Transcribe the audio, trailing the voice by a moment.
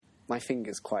my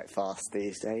finger's quite fast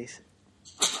these days.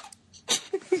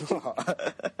 What?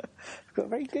 I've got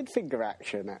very good finger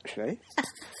action, actually.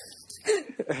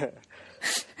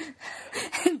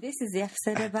 This is the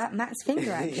episode about Matt's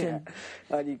finger action.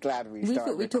 Yeah. Aren't you glad we started? We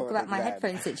thought we'd talk about my then?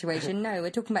 headphone situation. No,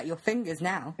 we're talking about your fingers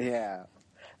now. Yeah.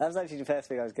 That was actually the first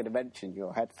thing I was going to mention,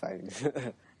 your headphones.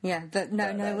 Yeah, but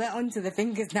no, we're on to the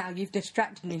fingers now. You've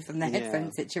distracted me from the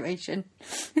headphone situation.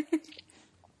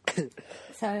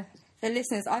 So,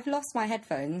 listeners, I've lost my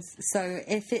headphones, so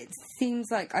if it seems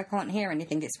like I can't hear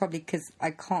anything, it's probably because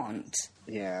I can't.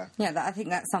 Yeah. Yeah, I think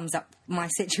that sums up my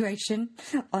situation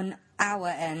on our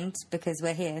end, because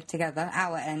we're here together,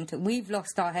 our end. We've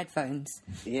lost our headphones.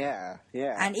 Yeah,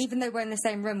 yeah. And even though we're in the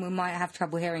same room, we might have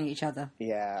trouble hearing each other.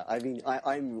 Yeah, I mean,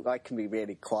 I can be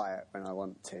really quiet when I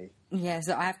want to. Yeah,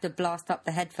 so I have to blast up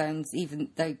the headphones, even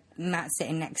though Matt's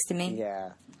sitting next to me.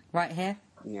 Yeah. Right here.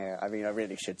 Yeah, I mean, I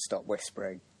really should stop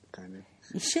whispering, kind of.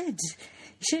 You should.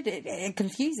 You should. It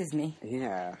confuses me.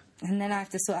 Yeah. And then I have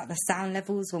to sort out the sound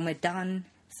levels when we're done.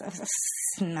 So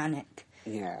it's manic.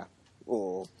 Yeah.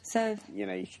 Or, so, you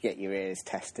know, you could get your ears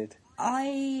tested.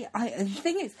 The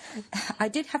thing is, I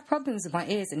did have problems with my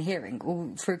ears and hearing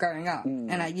all through growing up.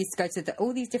 And I used to go to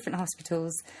all these different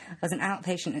hospitals. I was an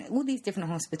outpatient in all these different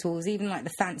hospitals, even like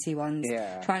the fancy ones,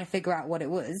 trying to figure out what it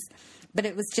was. But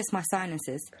it was just my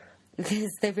sinuses.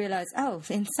 Because they realised,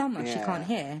 in summer she can't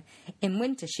hear. In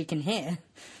winter she can hear.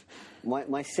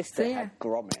 My sister had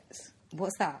grommets.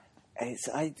 What's that?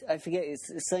 I forget,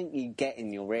 it's something you get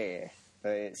in your ear.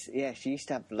 But she used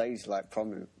to have loads of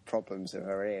problems with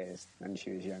her ears when she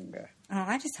was younger. Oh,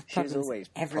 I just have problems. She was always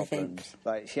everything. Problems.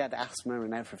 Like, she had asthma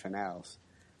and everything else.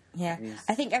 Yeah,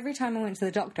 I think every time I went to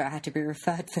the doctor, I had to be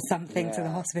referred for something to the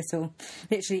hospital.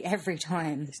 Literally every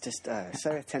time. It's just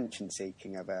so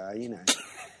attention-seeking about her, you know.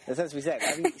 As we said,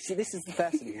 I mean, see, this is the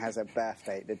person who has a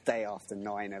birthday the day after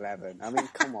 9/11. I mean,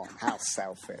 come on, how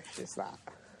selfish is that?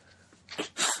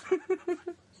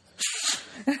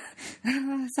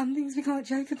 Some things we can't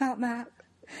joke about, Matt.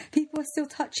 People are still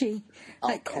touchy.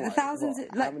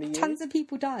 Tons of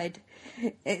people died.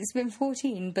 It's been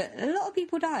 14, but a lot of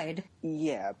people died.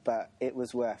 Yeah, but it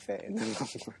was worth it in the long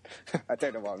run. I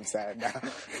don't know what I'm saying now.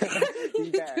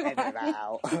 You better edit that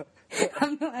out.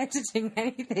 I'm not editing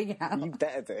anything out. You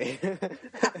better do.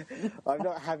 I'm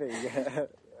not having...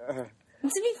 To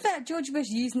be fair, George Bush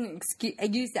used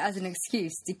it as an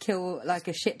excuse to kill like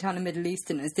a shit ton of Middle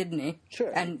Easterners, didn't he?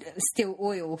 Sure. And steal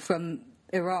oil from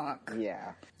Iraq.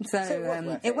 Yeah.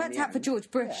 So it worked out for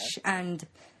George Bush and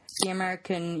the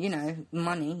American,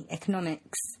 money, economy,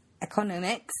 the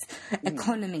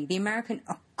American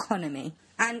economy.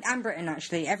 And Britain,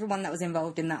 actually. Everyone that was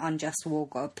involved in that unjust war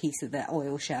got a piece of their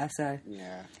oil share, so...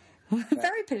 Yeah.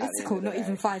 Very political, not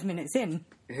even 5 minutes in.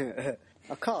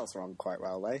 Our cars run quite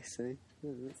well, though, so...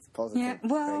 That's positive. Yeah,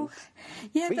 well... thing.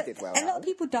 Yeah, we but did well, a lot of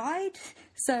people died,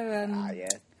 so... yeah.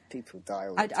 People die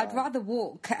all the time. I'd rather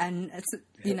walk and,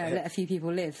 let a few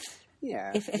people live.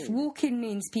 Yeah. If walking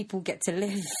means people get to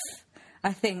live,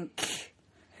 I think...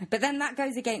 But then that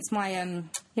goes against my,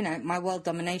 my world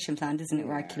domination plan, doesn't it,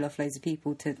 where I kill off loads of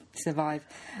people to survive.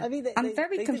 I mean, I'm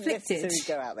very conflicted. They didn't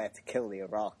necessarily go out there to kill the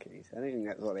Iraqis. I don't think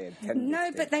that's what they intended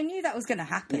No, to but they knew that was going to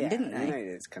happen, didn't they? You know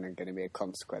it's kind of going to be a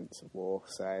consequence of war,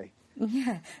 so...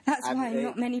 Yeah, that's why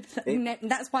not many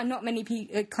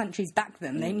countries backed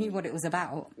them. They knew what it was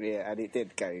about. Yeah, and it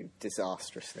did go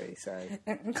disastrously, so...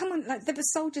 Come on, there were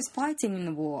soldiers fighting in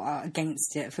the war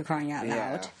against it, for crying out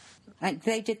loud. Like,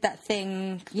 they did that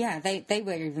thing... Yeah, they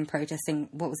were even protesting,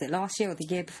 what was it, last year or the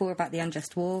year before, about the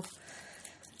unjust war?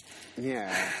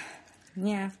 Yeah.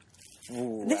 Yeah.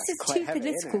 Ooh, this is too heavy,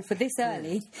 political for this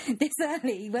early. This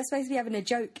early. We're supposed to be having a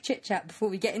joke chit-chat before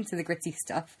we get into the gritty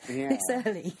stuff. Yeah. This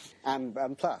early.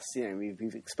 And plus,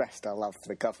 we've expressed our love for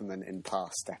the government in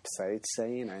past episodes, so,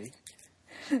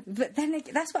 But then,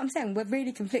 that's what I'm saying. We're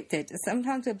really conflicted.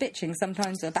 Sometimes we're bitching,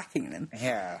 sometimes we're backing them.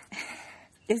 Yeah.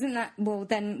 Isn't that... Well,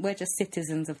 then we're just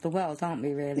citizens of the world, aren't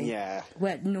we, really? Yeah.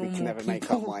 We're normal people. We can never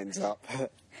make our minds up.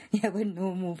 Yeah, we're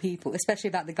normal people, especially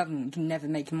about the government. You can never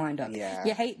make your mind up. Yeah.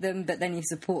 You hate them, but then you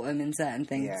support them in certain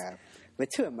things. Yeah. We're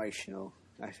too emotional,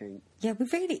 I think. Yeah, we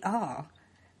really are.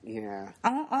 Yeah.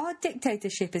 Our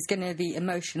dictatorship is going to be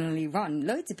emotionally run.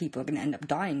 Loads of people are going to end up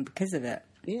dying because of it.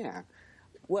 Yeah.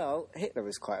 Well, Hitler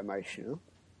was quite emotional,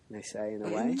 they say, in a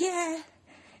way. Yeah.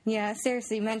 Yeah,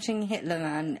 seriously, mentioning Hitler,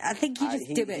 man. I think you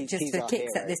just do it just for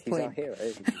kicks at this point. He's our hero,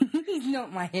 isn't he? He's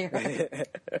not my hero.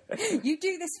 You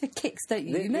do this for kicks, don't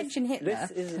you? You mention Hitler.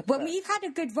 When we've had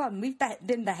a good run, we've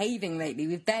been behaving lately.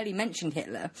 We've barely mentioned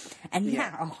Hitler. And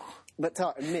now... But to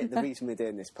admit, the reason we're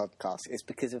doing this podcast is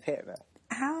because of Hitler.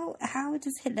 how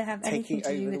does Hitler have anything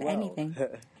to do with anything?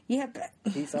 Yeah, but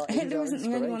Hitler isn't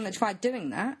the only one that tried doing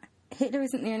that.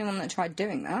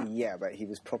 Yeah, but he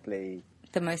was probably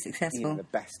the most successful. The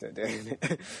best at doing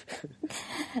it.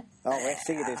 We're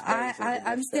singing his praises.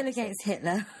 I'm still against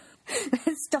Hitler.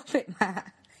 Stop it,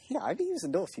 Matt. Yeah, I mean, he was a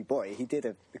naughty boy. He did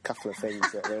a couple of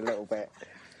things that were a little bit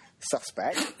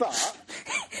suspect, but...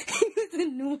 He was a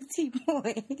naughty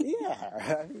boy.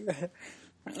 Yeah.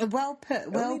 Well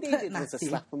put, all he needed Matthew. was a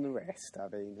slap on the wrist. I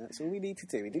mean, that's all we need to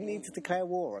do. We didn't need to declare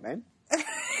war on him.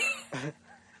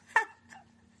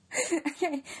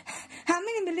 Okay, how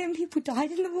many million people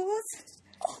died in the wars?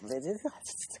 Oh,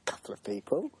 just a couple of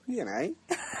people, you know.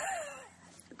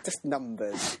 Just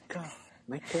numbers. God,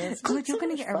 you're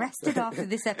going to get arrested after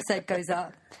this episode goes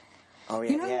up. Oh,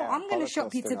 yeah, you know what? I'm going to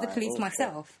shop you to the police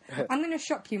myself. I'm going to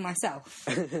shop you myself.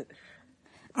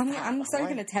 I'm so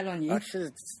going to tell on you. I should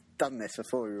have done this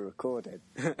before we recorded.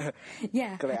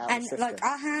 Yeah, and like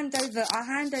I'll hand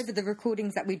over the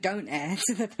recordings that we don't air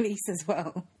to the police as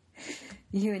well.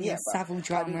 You and your Savile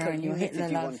drama and your Hitler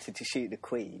love. You wanted to shoot the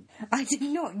Queen. I did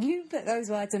not. You put those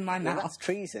words in my mouth. That's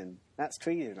treason.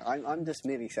 I'm just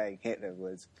merely saying Hitler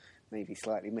was maybe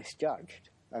slightly misjudged.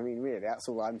 I mean, really, that's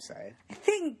all I'm saying. I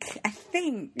think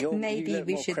maybe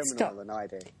we should stop. Than I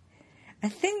do. I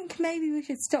think maybe we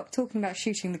should stop talking about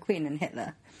shooting the Queen and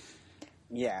Hitler.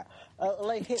 Yeah.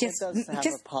 Like Hitler does have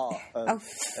a part of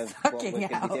what we're going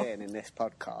to be doing in this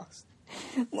podcast.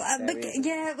 Well,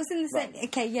 it was in the same...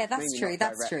 Okay, yeah, that's true.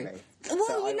 Well,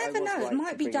 so you never know. It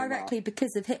might be directly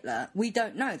because of Hitler. We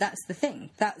don't know. That's the thing.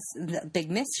 That's the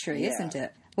big mystery, isn't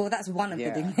it? Well, that's one of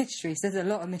the big mysteries. There's a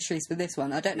lot of mysteries for this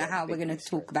one. I don't know how we're going to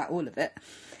talk about all of it.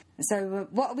 So,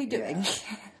 what are we doing?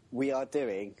 We are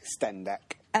doing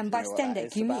Stendec. And by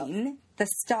Stendec, you mean the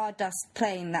Stardust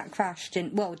plane that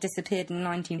disappeared in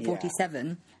 1947.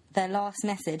 Yeah. Their last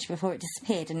message before it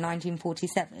disappeared in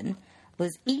 1947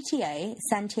 was ETA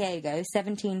Santiago,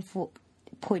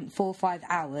 17.45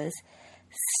 hours,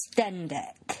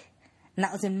 Stendec. And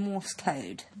that was in Morse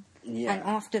code. Yeah. And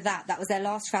after that was their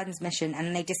last transmission,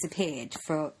 and they disappeared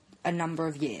for a number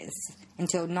of years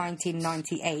until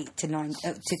 1998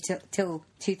 till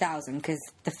 2000, because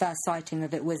the first sighting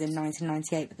of it was in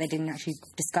 1998, but they didn't actually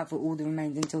discover all the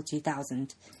remains until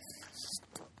 2000.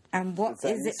 And what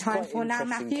is it time for now,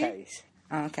 Matthew? Case.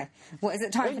 Oh, okay. What is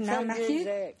it time for now,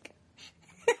 Matthew?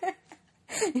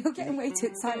 You're getting way too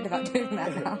excited about doing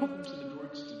that now. Welcome to the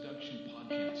Dorks Deduction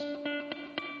Podcast,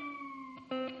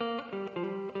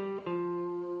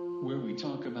 where we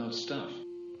talk about stuff.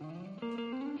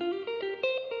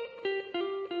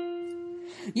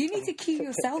 You need to cue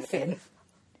yourself in.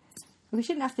 We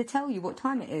shouldn't have to tell you what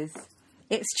time it is.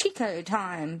 It's Chico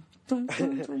time.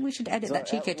 We should edit that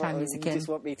Chico time music in. You just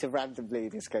want me to randomly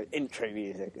just go intro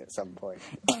music at some point?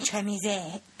 Intro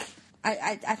music.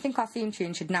 I think our theme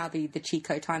tune should now be the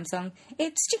Chico time song.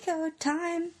 It's Chico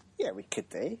time. Yeah, we could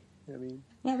do.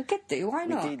 Yeah, we could do. Why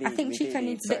not? I think Chico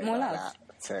needs a bit more love.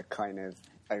 To kind of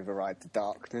override the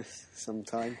darkness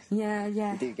sometimes. Yeah.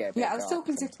 We do get a bit dark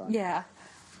sometimes.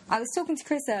 I was talking to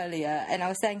Chris earlier, and I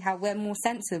was saying how we're more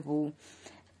sensible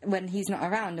when he's not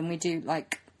around, and we do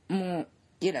like more,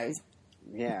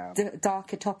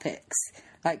 darker topics.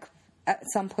 Like at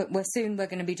some point, we're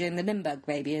going to be doing the Limburg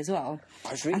baby as well.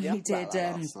 I was really up about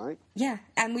that last night. Yeah,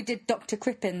 and we did Dr.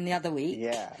 Crippen the other week.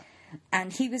 Yeah,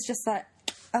 and he was just like,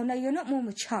 "Oh no, you're not more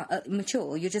mature.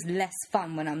 You're just less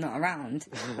fun when I'm not around."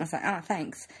 I was like, "Oh,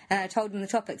 thanks." And I told him the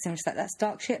topics, and he was like, "That's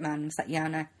dark shit, man." I was like, "Yeah, I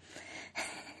know."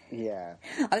 Yeah.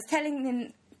 I was telling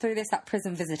him through this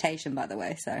prison visitation, by the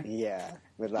way. So yeah,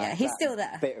 with he's still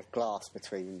there. Bit of glass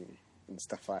between you and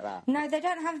stuff like that. No, they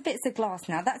don't have bits of glass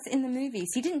now. That's in the movies.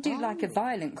 He didn't do like a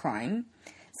violent crime,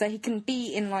 so he can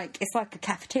be in it's like a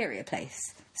cafeteria place.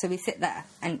 So we sit there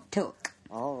and talk.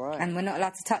 All right. And we're not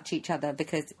allowed to touch each other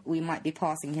because we might be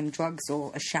passing him drugs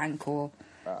or a shank or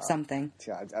something.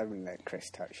 I wouldn't let Chris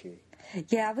touch you.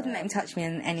 Yeah, I wouldn't let him touch me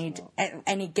on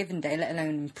any given day, let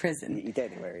alone in prison. You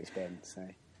don't know where he's been, so...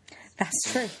 That's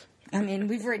true. I mean,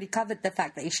 we've already covered the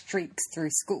fact that he streaks through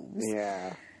schools.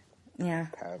 Yeah. Yeah.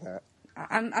 Pervert.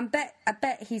 I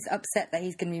bet he's upset that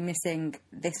he's going to be missing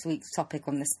this week's topic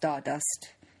on the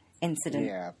Stardust incident.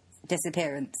 Yeah.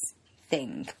 Disappearance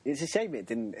thing. It's a shame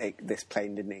this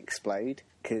plane didn't explode,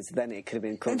 because then it could have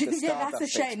been called the Stardust that's a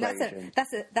shame. explosion.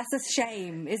 That's a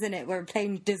shame, isn't it, where a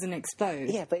plane doesn't explode?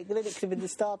 Yeah, but then it could have been the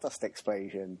Stardust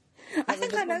explosion. I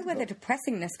think I know where the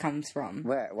depressingness comes from.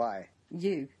 Where? Why?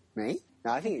 You. Me?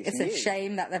 No, I think it's a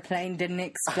shame that the plane didn't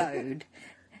explode,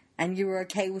 and you were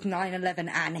okay with 9/11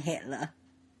 and Hitler.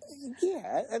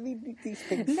 Yeah, I mean, these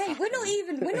things... Mate,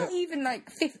 we're not even like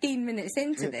 15 minutes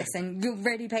into this and you're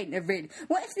already painting a really...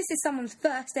 What if this is someone's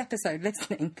first episode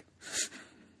listening?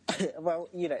 Well,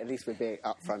 at least we're being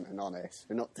upfront and honest.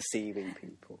 We're not deceiving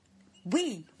people.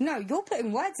 No, you're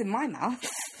putting words in my mouth.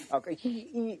 Okay,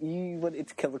 you wanted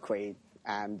to kill the Queen,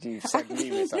 and you said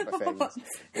numerous other things.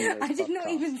 I did not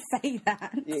even say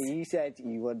that. Yeah, you said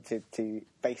you wanted to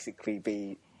basically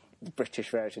be the British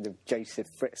version of Joseph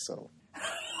Fritzl.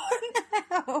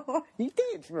 No. You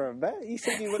did, remember? You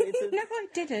said you wanted to... No, I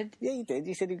didn't. Yeah, you did.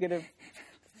 You said you were going to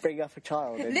bring up a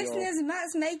child. Listeners,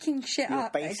 Matt's making shit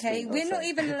up, okay? We're not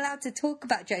even allowed to talk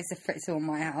about Joseph Fritzl in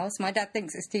my house. My dad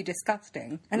thinks it's too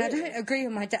disgusting. And really? I don't agree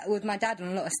with my dad on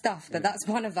a lot of stuff, but that's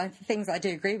one of the things I do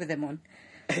agree with him on.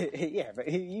 Yeah,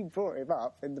 but you brought him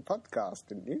up in the podcast,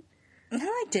 didn't you? No,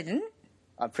 I didn't.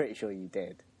 I'm pretty sure you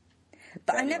did.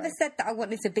 But anyway. I never said that I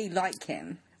wanted to be like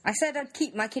him. I said I'd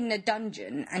keep my kid in a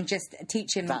dungeon and just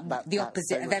teach him the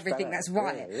opposite of everything that's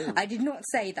right. Yeah. I did not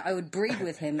say that I would breed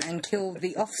with him and kill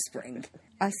the offspring.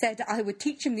 I said I would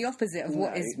teach him the opposite of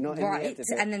what is right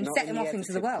and then set him off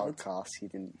into the world. Podcast, you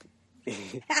didn't...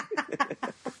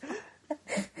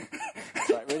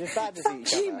 Right, we're as bad as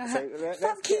Fuck you, Matt.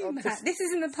 Fuck you, Matt. This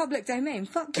is in the public domain.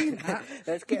 Fuck you, Matt.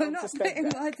 You're not putting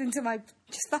words into my...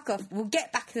 Just fuck off. We'll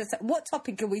get back to the... What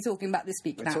topic are we talking about this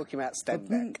week, We're talking about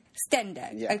STENDEC.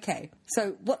 STENDEC, yeah. Okay.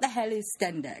 So what the hell is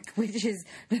STENDEC? Which is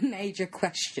the major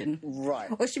question. Right.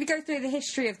 Or should we go through the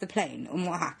history of the plane and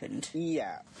what happened?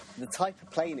 Yeah. The type of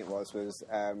plane it was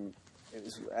one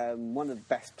of the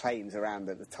best planes around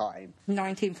at the time.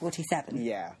 1947.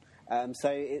 Yeah. So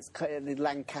it's kind of the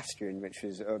Lancastrian, which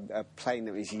was a plane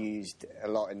that was used a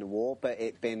lot in the war, but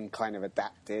it'd been kind of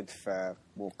adapted for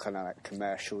more kind of like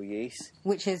commercial use.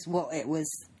 Which is what it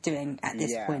was doing at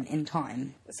this point in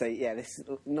time. So, yeah, this is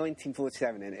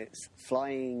 1947, and it's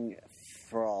flying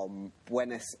from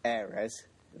Buenos Aires,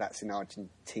 that's in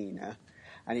Argentina.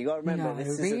 And you got to remember...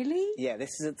 this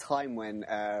is a time when...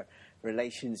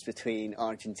 relations between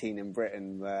Argentina and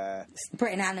Britain were...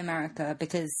 Britain and America,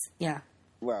 because,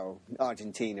 Well,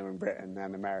 Argentina and Britain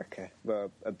and America were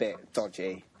a bit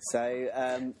dodgy.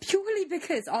 So... purely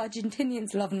because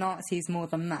Argentinians love Nazis more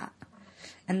than that.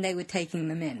 And they were taking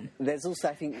them in. There's also,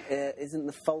 I think, isn't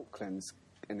the Falklands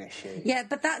an issue? Yeah,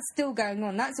 but that's still going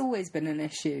on. That's always been an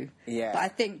issue. Yeah. But I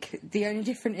think the only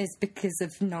difference is because of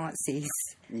Nazis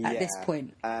at this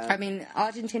point. I mean,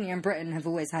 Argentina and Britain have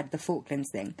always had the Falklands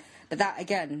thing. But that,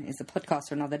 again, is a podcast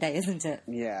for another day, isn't it?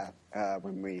 Yeah,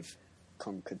 when we've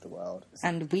conquered the world.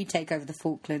 And we take over the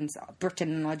Falklands.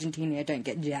 Britain and Argentina don't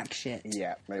get jack shit.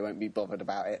 Yeah, they won't be bothered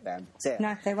about it then. So,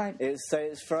 no, they won't.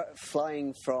 It's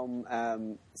flying from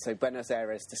Buenos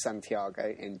Aires to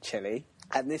Santiago in Chile.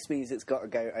 And this means it's got to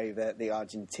go over the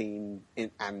Argentine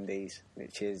Andes,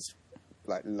 which is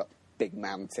like big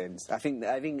mountains. I think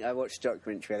I watched a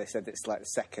documentary where they said it's like the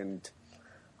second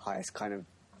highest kind of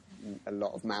a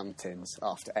lot of mountains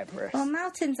after Everest. Well,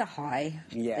 mountains are high.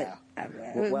 Yeah.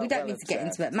 We don't need to get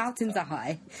into it. Mountains are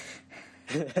high.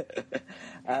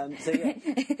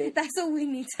 That's all we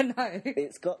need to know.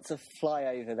 It's got to fly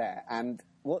over there. And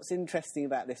what's interesting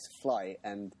about this flight,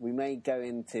 and we may go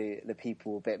into the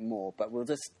people a bit more, but we'll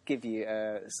just give you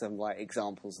some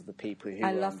examples of the people who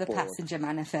I were love on the board. passenger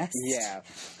manifest. Yeah.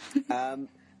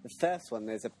 The first one,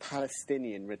 there's a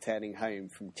Palestinian returning home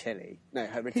from Chile. No,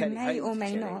 returning home who may or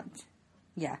may Chile. not.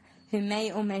 Yeah, who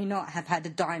may or may not have had a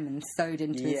diamond sewed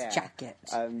into his jacket.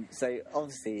 So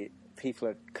obviously, people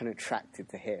are kind of attracted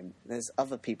to him. There's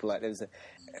other people there's a.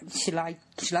 Shall I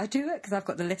do it? Because I've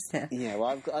got the list here. Yeah,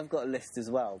 well, I've got a list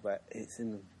as well, but it's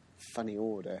in funny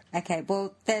order. Okay,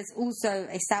 well, there's also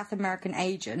a South American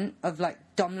agent of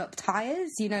Dunlop tires.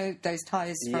 You know those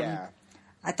tires from. Yeah.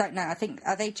 I don't know. I think,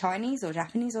 are they Chinese or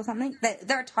Japanese or something?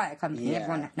 They're a tyre company. Yeah.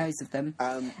 Everyone knows of them.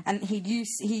 And he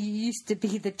used to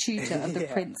be the tutor of the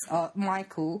Prince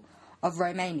Michael of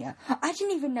Romania. I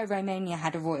didn't even know Romania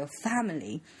had a royal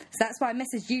family. So that's why I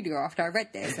messaged Julia after I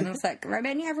read this. And I was like,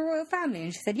 Romania have a royal family?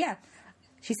 And she said, yeah.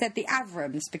 She said the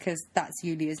Avrams, because that's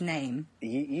Julia's name.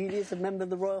 Julia's a member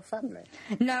of the royal family?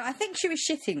 No, I think she was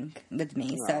shitting with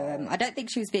me. So I don't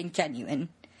think she was being genuine.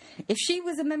 If she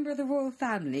was a member of the royal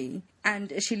family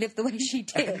and she lived the way she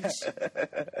did,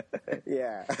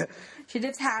 yeah, she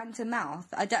lived hand to mouth.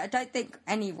 I don't think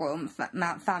any royal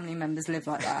family members live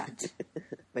like that.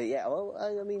 But yeah, well,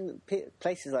 I mean,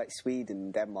 places like Sweden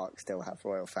and Denmark still have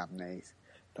royal families,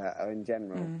 but in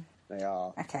general, they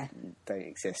don't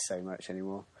exist so much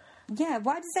anymore. Yeah,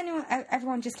 why does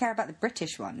everyone just care about the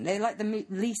British one? They're like the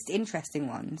least interesting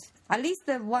ones. At least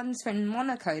the ones from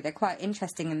Monaco, they're quite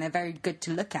interesting and they're very good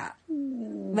to look at.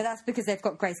 But that's because they've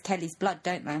got Grace Kelly's blood,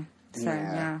 don't they? So,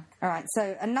 yeah. All right,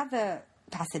 so another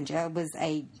passenger was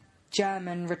a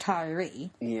German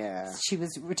retiree. Yeah. She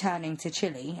was returning to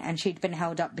Chile, and she'd been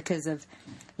held up because of,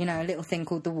 a little thing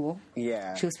called the war.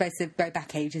 Yeah. She was supposed to go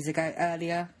back ages ago,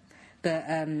 earlier, but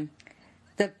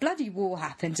the bloody war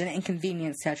happened and it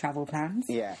inconvenienced her travel plans.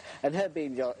 Yeah, and her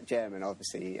being German,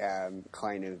 obviously,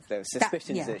 kind of, there were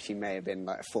suspicions that she may have been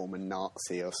like a former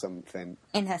Nazi or something.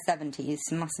 In her 70s,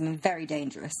 must have been very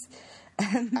dangerous.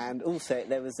 And also,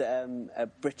 there was a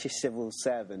British civil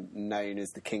servant known as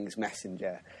the King's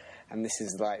Messenger, and this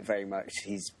is like very much,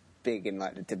 he's big in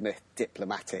like the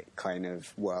diplomatic kind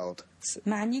of world.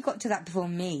 Man, you got to that before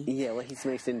me. Yeah, well, he's the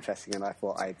most interesting, and I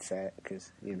thought I'd say it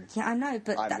because, Yeah, I know,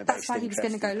 but that's why he was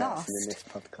going to go last in this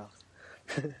podcast.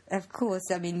 Of course,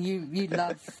 I mean, you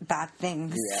love bad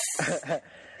things. Yeah.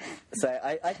 So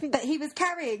I think... But he was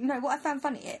carrying... No, what I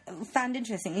found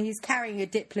interesting, he was carrying a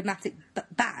diplomatic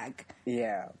bag...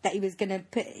 Yeah. ...that he was going to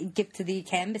give to the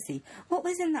UK Embassy. What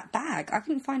was in that bag? I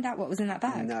couldn't find out what was in that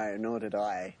bag. No, nor did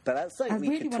I. But that's something we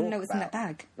really could want talk to know what's in that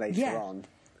bag. Later on.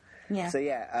 Yeah. So,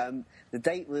 the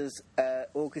date was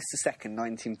August the 2nd,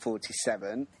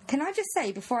 1947. Can I just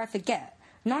say, before I forget...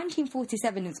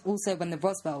 1947 is also when the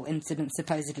Roswell incident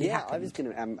supposedly happened. Yeah, I was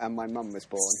going to... And my mum was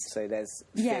born, so there's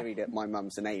theory that my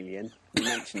mum's an alien. You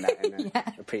mentioned that in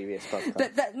a previous podcast.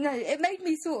 But it made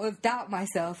me sort of doubt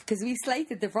myself, because we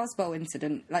slated the Roswell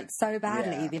incident, like, so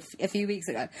badly a few weeks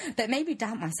ago. But it made me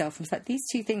doubt myself. I was like, these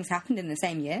two things happened in the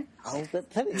same year. Oh,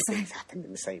 but plenty of things happened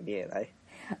in the same year, though.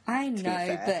 I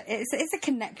know, but it's a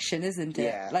connection, isn't it?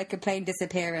 Yeah. Like a plane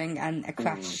disappearing and a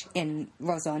crash in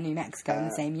Roswell, New Mexico in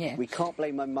the same year. We can't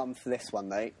blame my mum for this one,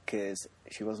 though, because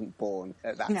she wasn't born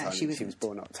at that time. She was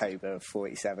born October of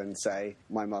 47, so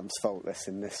my mum's faultless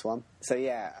in this one. So,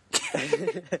 yeah. Because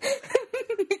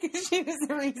she was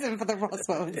the reason for the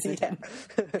Roswell incident.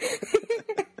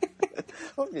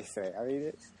 Obviously, I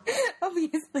mean, it's...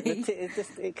 Obviously.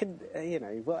 It can,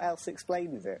 what else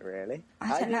explains it, really?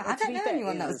 I don't know. I don't know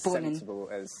anyone that was born in... as sensible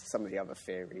as some of the other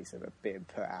theories that are being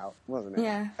put out, wasn't it?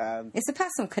 Yeah. It's a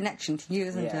personal connection to you,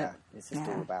 isn't it? Yeah, it's just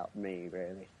all about me,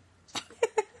 really.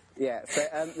 Yeah, so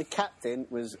the captain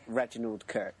was Reginald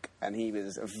Cook, and he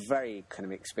was a very kind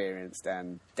of experienced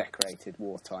and decorated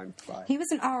wartime flyer. He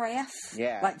was an RAF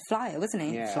flyer, wasn't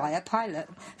he? Yeah. Flyer, pilot,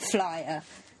 flyer.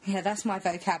 Yeah, that's my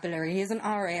vocabulary. He's an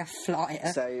RAF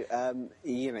flyer. So,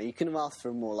 you can have asked for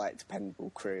a more,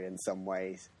 dependable crew in some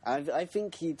ways. I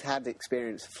think he'd had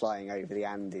experience of flying over the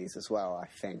Andes as well, I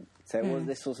think. So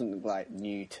this wasn't,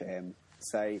 new to him.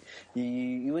 So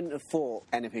you wouldn't have thought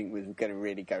anything was going to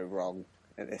really go wrong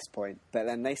at this point. But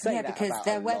then they say that because about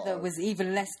their weather was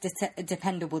even less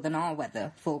dependable than our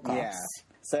weather forecasts. Yeah.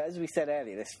 So as we said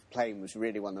earlier, this plane was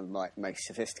really one of the most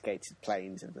sophisticated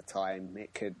planes of the time.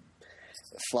 It could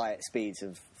fly at speeds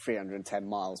of 310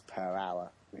 miles per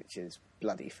hour, which is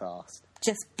bloody fast.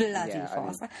 Just bloody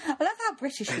fast. I love how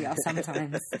British we are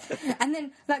sometimes. And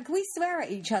then, we swear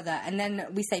at each other and then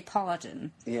we say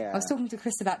pardon. Yeah. I was talking to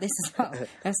Chris about this as well. And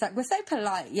it's like, we're so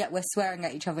polite, yet we're swearing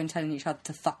at each other and telling each other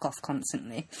to fuck off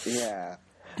constantly. Yeah.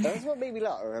 That's what made me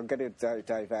laugh. I'm going to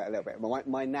divert a little bit.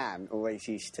 My nan always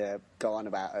used to go on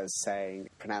about us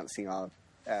pronouncing our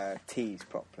T's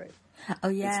properly. Oh,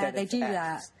 yeah, they do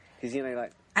that.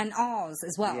 Because, and R's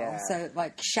as well. Yeah. So,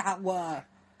 shower.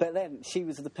 But then she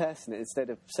was the person that instead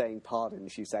of saying pardon,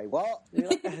 she'd say, what?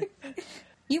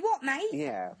 You what, mate?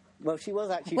 Yeah. Well, she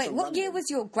was actually Wait, from what London. year was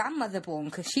your grandmother born?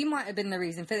 Because she might have been the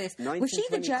reason for this. Was she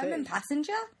the German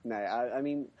passenger? No, I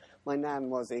mean, my nan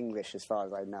was English as far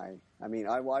as I know. I mean,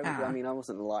 I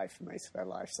wasn't alive for most of her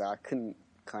life, so I couldn't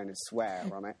kind of swear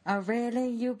on it. Oh, really?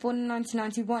 You were born in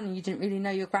 1991 and you didn't really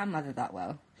know your grandmother that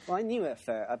well? Well, I knew her,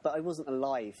 but I wasn't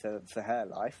alive for her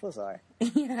life, was I?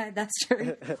 Yeah, that's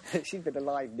true. She'd been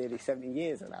alive nearly 70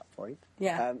 years at that point.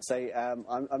 Yeah. I'm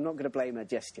not going to blame her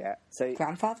just yet. So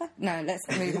grandfather? No, let's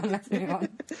move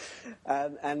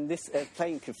on. And this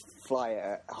plane could fly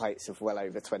at heights of well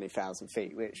over 20,000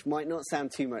 feet, which might not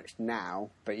sound too much now,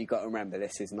 but you've got to remember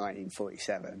this is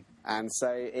 1947. And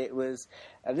so it was...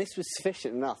 And this was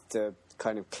sufficient enough to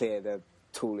kind of clear the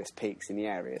tallest peaks in the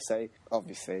area, so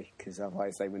obviously, because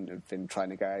otherwise they wouldn't have been trying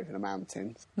to go over the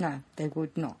mountains. No, they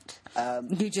would not.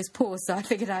 You just paused, so I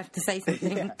figured I had to say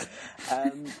something.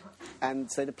 Yeah. And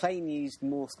so the plane used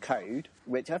Morse code,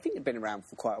 which I think had been around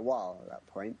for quite a while at that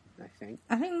point, I think.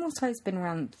 I think Morse code's been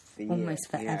around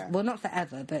almost forever. Yeah. Well, not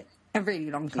forever, but a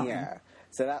really long time. Yeah.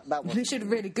 So that was... We should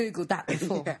have really Googled that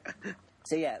before. Yeah.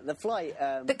 So, yeah, the flight...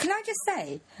 But can I just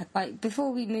say,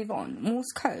 before we move on,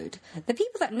 Morse code, the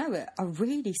people that know it are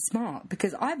really smart,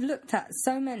 because I've looked at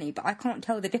so many, but I can't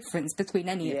tell the difference between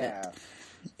any of it.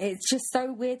 It's just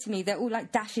so weird to me. They're all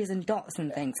like dashes and dots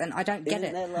and things, and I don't get Isn't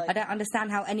it. there, like- I don't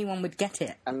understand how anyone would get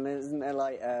it. And isn't there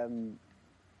like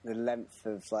the length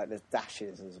of like the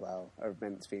dashes as well are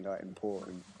meant to be like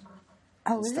important?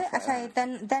 Oh, is it? stuff like Okay,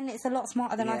 that. then it's a lot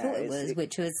smarter than I Yeah, thought it was,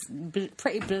 which was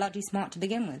pretty bloody smart to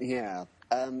begin with. Yeah.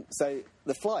 So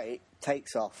the flight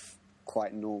takes off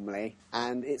quite normally,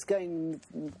 and it's going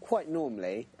quite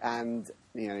normally, and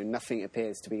nothing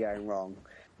appears to be going wrong.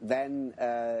 Then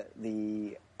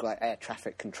the like air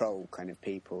traffic control kind of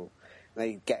people,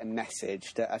 they get a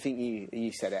message that I think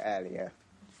you said it earlier.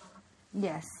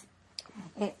 Yes.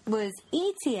 It was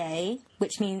ETA,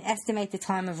 which means estimated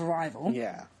time of arrival.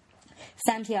 Yeah.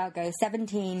 Santiago,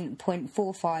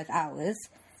 17.45 hours.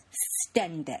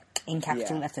 STENDEC in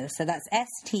capital letters. So that's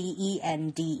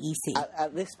STENDEC.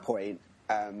 At this point,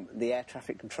 the air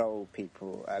traffic control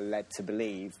people are led to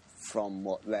believe, from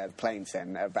what their plane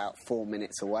said, they're about 4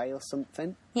 minutes away or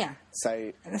something. Yeah.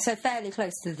 So fairly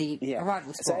close to the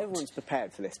arrival spot. So everyone's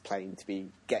prepared for this plane to be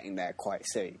getting there quite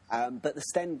soon. But the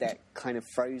STENDEC kind of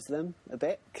froze them a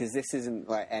bit, because this isn't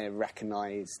like a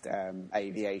recognised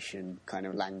aviation kind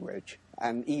of language.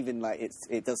 And even like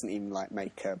it doesn't even like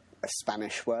make a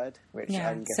Spanish word, which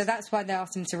I guess... So that's why they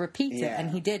asked him to repeat it, and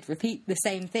he did repeat the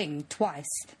same thing twice.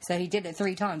 So he did it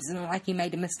 3 times. It's not like he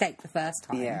made a mistake the first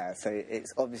time. Yeah, so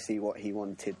it's obviously what he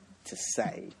wanted to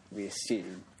say, we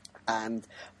assume.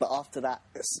 But after that,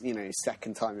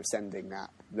 second time of sending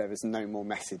that, there was no more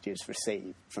messages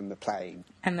received from the plane.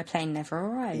 And the plane never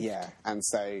arrived. Yeah, and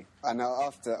so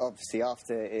after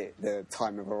the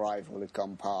time of arrival had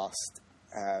gone past,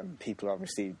 people are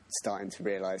obviously starting to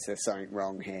realise there's something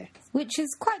wrong here. Which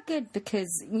is quite good, because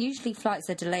usually flights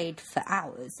are delayed for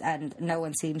hours and no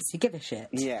one seems to give a shit.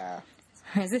 Yeah.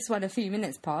 Whereas this one, a few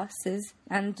minutes passes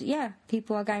and,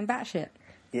 people are going batshit.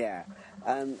 Yeah.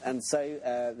 And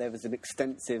so there was an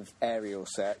extensive aerial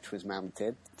search was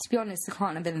mounted. To be honest, it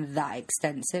can't have been that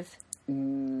extensive.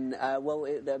 Well,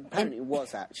 apparently it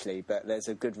was actually, but there's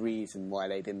a good reason why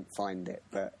they didn't find it,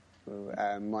 but...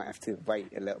 might have to wait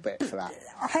a little bit for that.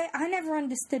 I never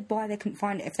understood why they couldn't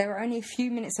find it if they were only a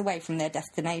few minutes away from their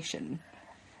destination.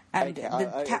 And okay, the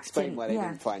I'll captain, explain why they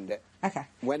didn't find it. Okay.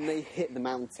 When they hit the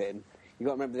mountain, you've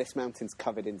got to remember this mountain's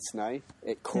covered in snow.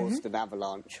 It caused an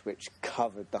avalanche which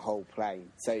covered the whole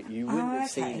plane. So you wouldn't have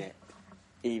seen it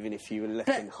even if you were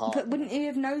looking hard. But wouldn't you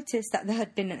have noticed that there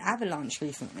had been an avalanche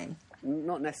recently?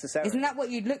 Not necessarily. Isn't that what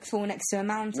you'd look for next to a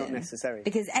mountain? Not necessarily.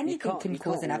 Because anything can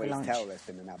cause an avalanche. You can't always tell there's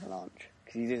been an avalanche.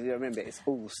 Because you remember, it's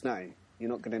all snow. You're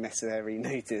not going to necessarily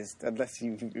notice, unless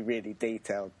you've a really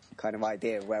detailed kind of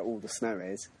idea of where all the snow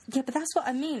is. Yeah, but that's what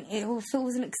I mean. If it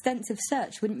was an extensive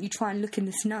search, wouldn't you try and look in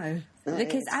the snow? No,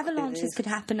 because avalanches could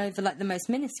happen over, like, the most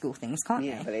minuscule things, can't they?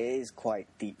 Yeah, but it is quite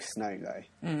deep snow,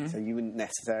 though. So you wouldn't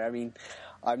necessarily... I mean,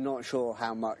 I'm not sure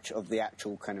how much of the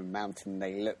actual kind of mountain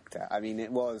they looked at. I mean, I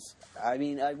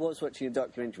was watching a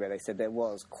documentary where they said there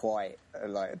was quite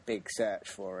a big search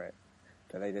for it,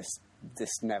 but they just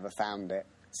never found it.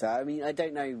 So, I mean, I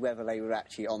don't know whether they were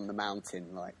actually on the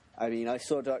mountain. I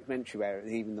saw a documentary where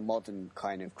even the modern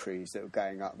kind of crews that were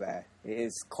going up there, it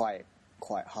is quite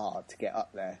hard to get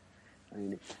up there. I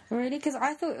mean, really? Because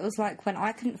I thought it was like when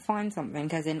I couldn't find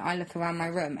something, as in I look around my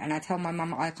room and I tell my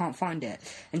mum I can't find it,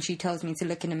 and she tells me to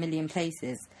look in a million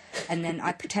places, and then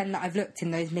I pretend that I've looked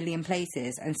in those million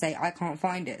places and say I can't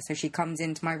find it, so she comes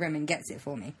into my room and gets it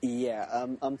for me. Yeah,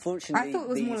 unfortunately, I thought it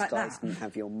was these more like guys that. didn't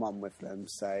have your mum with them,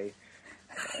 so...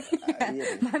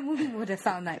 My mum would have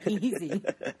found that easy.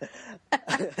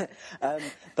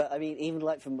 But I mean,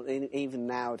 even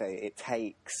nowadays, it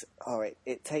takes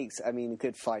a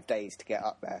good 5 days to get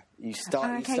up there. You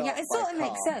start. Okay, you start it by sort of car,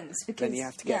 makes sense because then you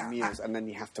have to get mules, and then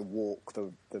you have to walk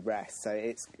the rest. So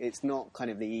it's not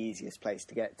kind of the easiest place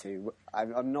to get to.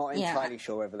 I'm not entirely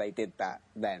sure whether they did that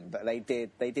then, but they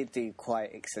did do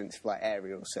quite extensive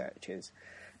aerial searches,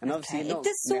 and obviously you're not it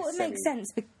does sort of make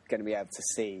sense. Going to be able to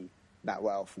see that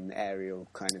well from the aerial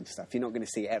kind of stuff. You're not going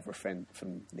to see everything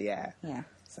from the air. Yeah.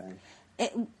 So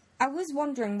I was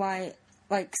wondering why,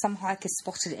 some hikers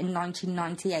spotted it in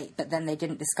 1998, but then they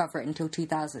didn't discover it until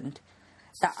 2000.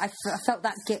 That I felt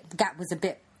that gap was a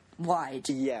bit wide.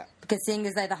 Yeah. Because seeing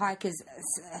as though the hikers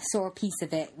saw a piece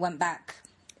of it, went back,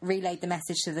 relayed the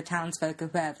message to the townsfolk or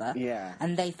whoever,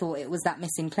 and they thought it was that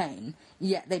missing plane,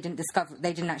 yet they didn't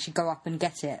actually go up and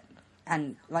get it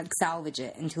and salvage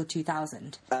it until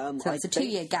 2000. So it's a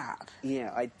 2-year gap.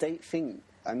 Yeah, I don't think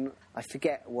and I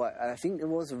forget what. I think there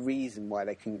was a reason why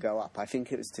they couldn't go up. I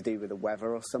think it was to do with the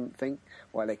weather or something,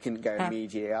 why they couldn't go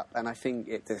immediately up. And I think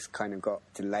it just kind of got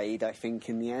delayed, I think,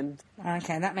 in the end.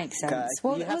 Okay, that makes sense.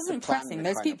 Well, it wasn't pressing.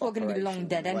 Those people are going to be long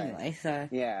dead anyway, so...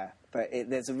 Yeah, but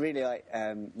there's a really,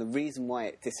 the reason why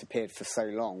it disappeared for so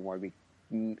long, why we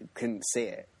couldn't see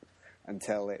it,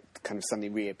 until it kind of suddenly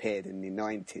reappeared in the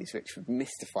 90s, which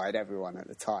mystified everyone at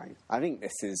the time. I think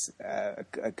this is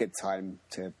a good time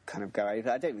to kind of go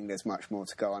over. I don't think there's much more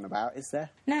to go on about, is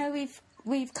there? No,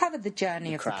 we've covered the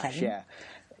journey of crash, the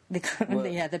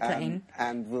plane. Yeah. The plane.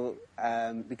 And we'll,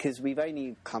 because we've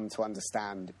only come to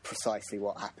understand precisely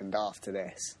what happened after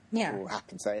this. Yeah. All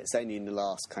happened. So it's only in the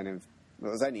last kind of... Well,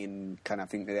 it was only in kind of,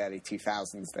 I think, the early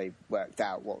 2000s they worked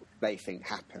out what they think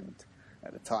happened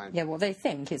at the time. Yeah, well, they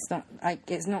think it's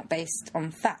not based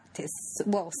on fact. It's,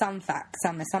 well, some facts,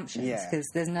 some assumptions, because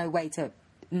there's no way to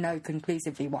know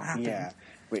conclusively what happened. Yeah,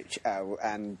 which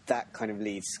and that kind of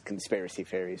leads to conspiracy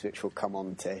theories, which we'll come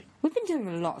on to. We've been doing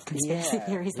a lot of conspiracy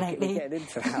theories lately. We're getting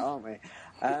into that, aren't we?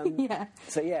 Yeah.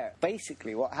 So,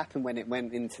 basically what happened when it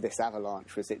went into this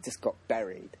avalanche was it just got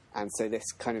buried. And so this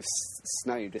kind of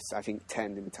snow just, I think,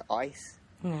 turned into ice.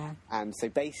 Yeah. And so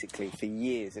basically for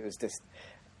years it was just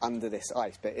under this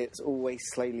ice, but it's always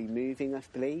slowly moving, I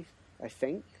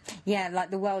think. Yeah,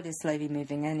 like the world is slowly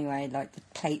moving anyway, like the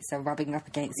plates are rubbing up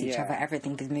against each other,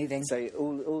 everything is moving. So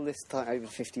all this time, over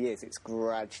 50 years, it's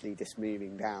gradually just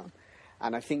moving down.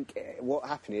 And I think what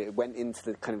happened, it went into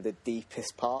the kind of the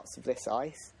deepest parts of this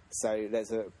ice. So there's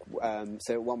so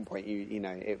at one point, you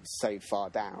know, it was so far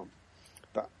down,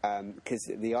 but because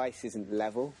the ice isn't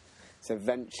level, so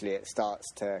eventually it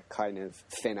starts to kind of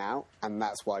thin out, and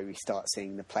that's why we start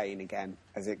seeing the plane again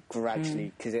as it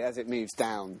gradually, because as it moves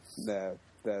down the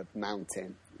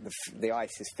mountain, the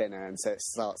ice is thinner, and so it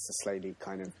starts to slowly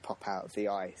kind of pop out of the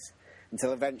ice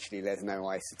until eventually there's no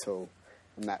ice at all,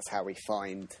 and that's how we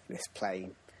find this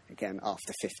plane again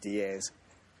after 50 years.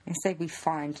 Instead, we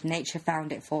find nature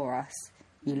found it for us.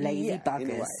 You lazy buggers.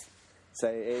 In a way. So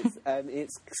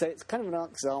it's kind of an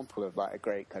example of like a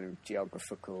great kind of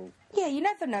geographical. Yeah, you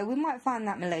never know. We might find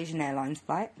that Malaysian Airlines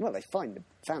flight. Well, they found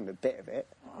a bit of it.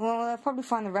 Well, they'll probably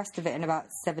find the rest of it in about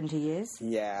 70 years.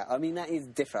 Yeah, I mean that is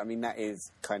different. I mean that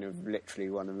is kind of literally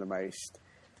one of the most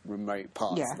remote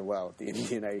parts of the world, the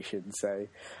Indian Ocean. So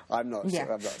I'm not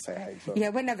so hopeful. Yeah,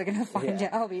 we're never going to find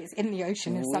it, are we? It's in the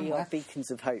ocean somewhere. We are beacons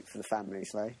of hope for the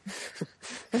families, though.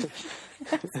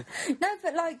 No,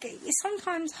 but like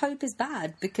sometimes hope is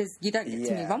bad because you don't get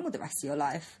to move on with the rest of your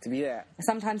life.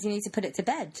 Sometimes you need to put it to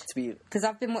bed. Because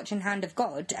I've been watching Hand of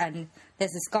God, and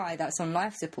there's this guy that's on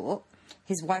life support.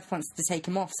 His wife wants to take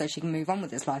him off so she can move on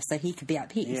with his life so he could be at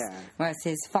peace. Yeah. Whereas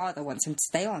his father wants him to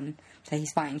stay on, so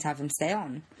he's fighting to have him stay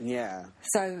on. Yeah.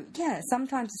 So,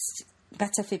 sometimes it's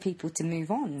better for people to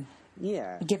move on.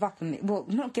 Yeah. Give up and... Well,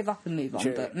 not give up and move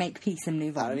on, but make peace and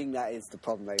move on. I think that is the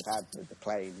problem they've had with the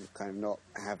plane, kind of not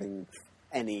having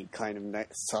any kind of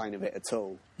sign of it at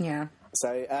all. Yeah. So,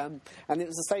 and it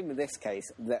was the same with this case.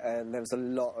 There was a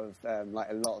lot of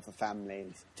the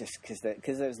families, just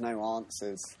because there was no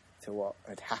answers to what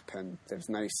had happened. There was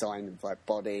no sign of like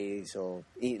bodies or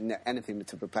anything that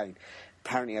took the plane.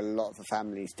 Apparently a lot of the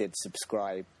families did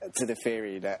subscribe to the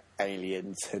theory that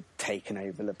aliens had taken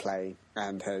over the plane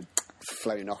and had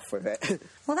flown off with it.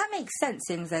 Well, that makes sense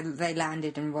since they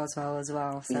landed in Roswell as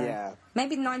well. So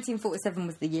maybe 1947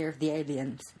 was the year of the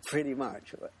aliens. Pretty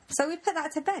much. So we put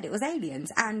that to bed. It was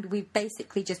aliens, and we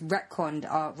basically just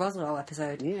retconned our Roswell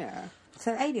episode. Yeah.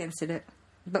 So aliens did it.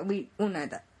 But we all know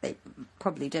that they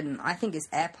probably didn't. I think it's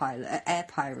air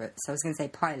pirates. I was going to say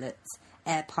pilots.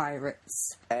 Air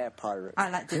pirates. Air pirates. I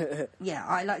like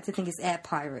to think it's air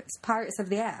pirates. Pirates of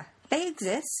the air. They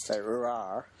exist. So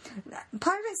rawr.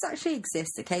 Pirates actually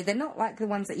exist, okay? They're not like the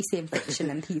ones that you see in fiction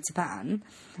and Peter Pan,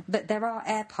 but there are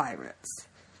air pirates.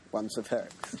 Ones with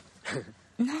hooks.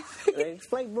 No.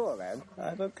 Explain more then.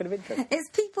 I'm kind of interested. It's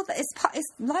people that...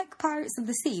 It's like Pirates of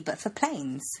the Sea, but for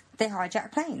planes. They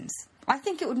hijack planes. I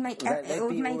think it would make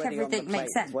everything make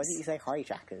sense. Why didn't you say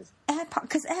hijackers?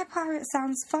 Because air pirates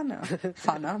sounds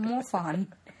funner, more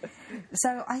fun.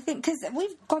 So I think, because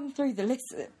we've gone through the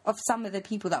list of some of the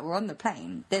people that were on the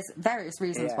plane, there's various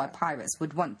reasons why pirates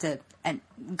would want to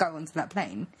go onto that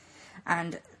plane.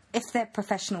 And if they're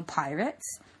professional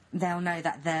pirates, they'll know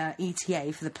that their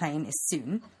ETA for the plane is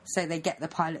soon, so they get the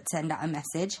pilot to send out a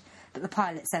message, but the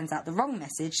pilot sends out the wrong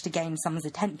message to gain someone's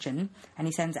attention, and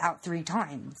he sends it out 3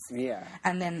 times. Yeah.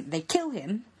 And then they kill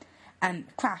him and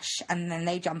crash, and then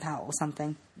they jump out or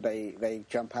something. They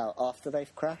jump out after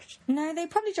they've crashed? No, they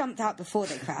probably jumped out before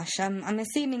they crash. I'm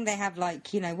assuming they have, like,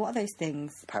 what are those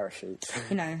things? Parachutes.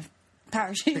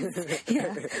 Parachutes.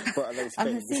 Yeah. What are those I'm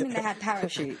things? assuming they had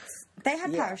parachutes. They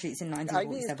had Yeah. parachutes in I think it's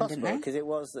 1947, possible didn't they? because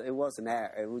it was an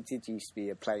air. It did used to be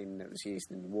a plane that was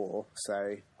used in the war,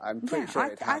 so I'm pretty Yeah, sure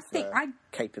it I has think the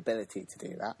capability to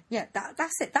do that. Yeah,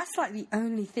 that's it. That's like the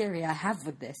only theory I have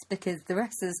with this, because the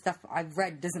rest of the stuff I've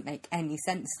read doesn't make any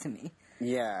sense to me.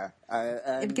 Yeah,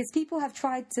 Because people have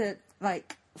tried to,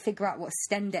 like, figure out what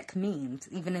STENDEC means,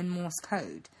 even in Morse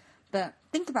code. But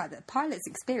think about it, pilot's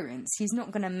experience, he's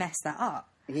not going to mess that up.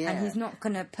 Yeah. And he's not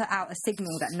going to put out a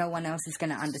signal that no one else is going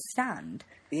to understand.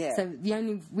 Yeah. So the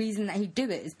only reason that he'd do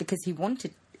it is because he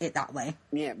wanted it that way.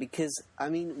 yeah, because I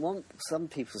mean, some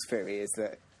people's theory is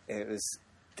that it was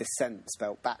descent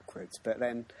spelled backwards, but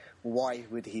then why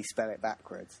would he spell it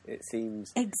backwards? It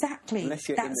seems Exactly. Unless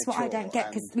you're That's what I immature don't get,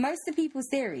 because and- most of people's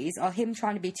theories are him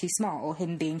trying to be too smart, or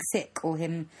him being sick, or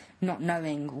him not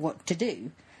knowing what to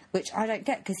do, which I don't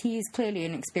get, because he is clearly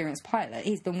an experienced pilot.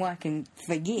 He's been working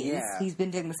for years. Yeah. He's been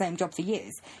doing the same job for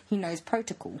years. He knows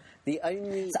protocol. the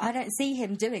only So I don't see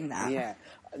him doing that. yeah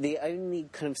the only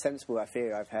kind of sensible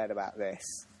theory I've heard about this,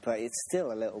 but it's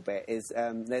still a little bit, is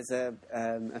there's a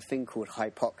thing called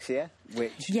hypoxia,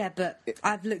 which Yeah, but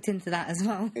I've looked into that as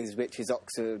well. is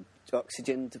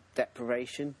oxygen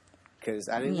deprivation, because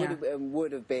I mean Yeah. it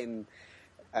would have been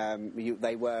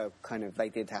they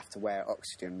did have to wear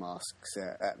oxygen masks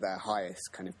at their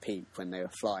highest kind of peak when they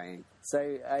were flying. So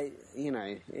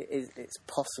it's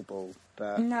possible,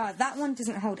 but No, that one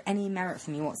doesn't hold any merit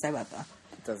for me whatsoever.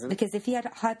 it doesn't. Because if he had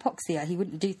hypoxia, he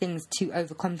wouldn't do things too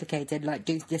overcomplicated, like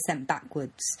do descent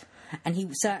backwards. And he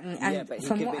certainly, and but he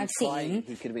from could what have I've been trying. seen,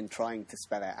 He could have been trying to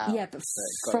spell it out. yeah, but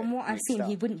got from it what I've mixed seen, up.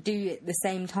 he wouldn't do it the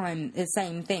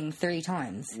same thing 3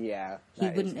 times. Yeah, He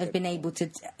that is wouldn't a have good been point. able to.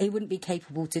 He wouldn't be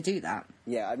capable to do that.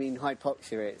 Yeah, I mean,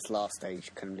 hypoxia at its last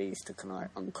stage can lead to kind of like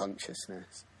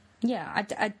unconsciousness. Yeah,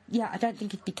 I don't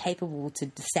think he'd be capable to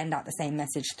send out the same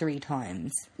message 3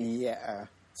 times. Yeah,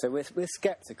 so we're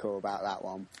sceptical about that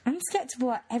one. I'm sceptical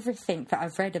about everything that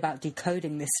I've read about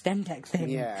decoding this STENDEC thing.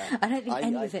 Yeah. I don't think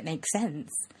any of it makes sense.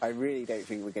 I really don't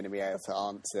think we're going to be able to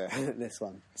answer this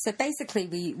one. So basically,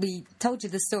 we told you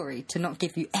the story to not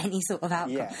give you any sort of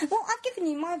outcome. Yeah. Well, I've given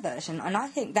you my version, and I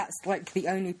think that's like the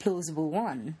only plausible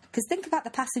one. Because think about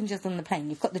the passengers on the plane.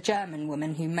 You've got the German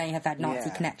woman who may have had Nazi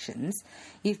Yeah. connections.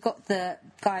 You've got the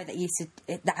guy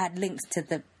that had links to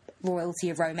the royalty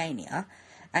of Romania.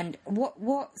 And what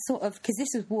sort of... Because this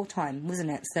was wartime, wasn't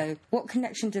it? So what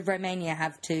connection did Romania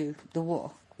have to the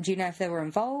war? Do you know if they were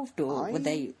involved, or were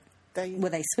they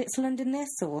Switzerland in this,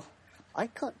 or... I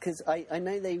can't, because I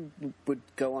know they would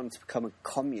go on to become a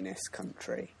communist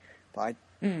country, but I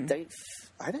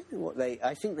don't know what they...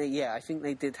 I think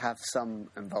they did have some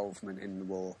involvement in the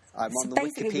war. I'm on the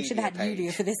Basically, Wikipedia we should have had page.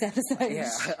 Yulia for this episode. Yeah,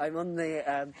 I'm on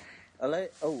the...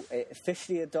 it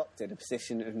officially adopted a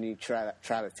position of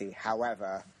neutrality.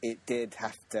 However, it did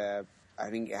have to... I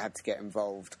think it had to get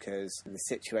involved because the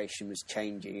situation was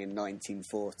changing in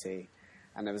 1940,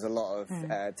 and there was a lot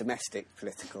of domestic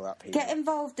political upheaval. Get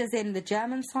involved as in the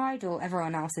German side or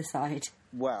everyone else's side?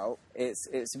 Well, it's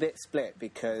a bit split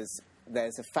because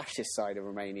there's a fascist side of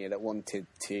Romania that wanted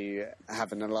to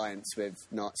have an alliance with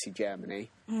Nazi Germany.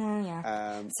 Oh,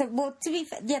 yeah. To be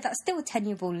fair, yeah, that's still a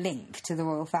tenable link to the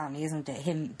royal family, isn't it?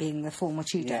 Him being the former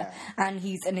Tudor. Yeah. And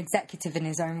he's an executive in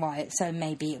his own right, so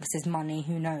maybe it was his money,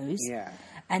 who knows? Yeah.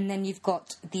 And then you've got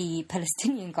the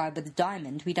Palestinian guy with the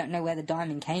diamond. We don't know where the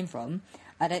diamond came from.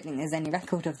 I don't think there's any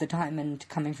record of the diamond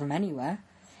coming from anywhere.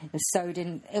 It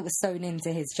was sewn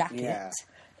into his jacket. Yeah.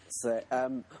 So,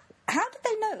 How did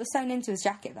they know it was sewn into his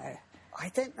jacket, though? I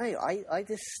don't know. I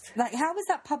just... Like, how was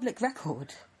that public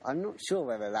record? I'm not sure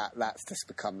whether that's just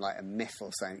become like a myth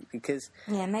or something, because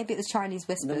Yeah, maybe it was Chinese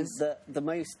whispers. the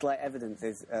most like evidence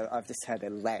is I've just heard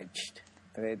alleged.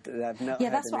 But I've not Yeah,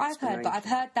 heard that's an what I've heard, but I've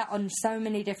explanation. heard that on so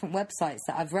many different websites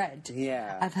that I've read.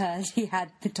 Yeah. I've heard he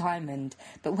had the diamond,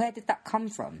 but where did that come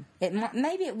from?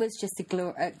 Maybe it was just to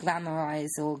glamorise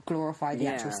or glorify the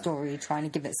actual Yeah. story, trying to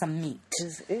give it some meat.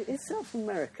 Because it's South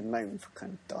America known for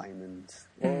kind of diamonds,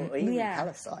 or even yeah.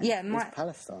 Palestine. Yeah, It's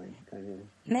Palestine kind of.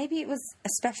 Maybe it was a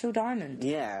special diamond.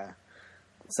 Yeah.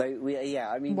 So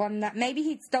I mean, One that maybe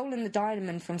he'd stolen the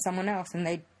diamond from someone else, and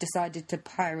they decided to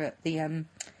pirate the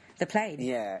plane.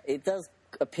 yeah, it does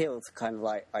appeal to kind of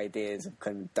like ideas of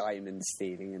kind of diamond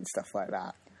stealing and stuff like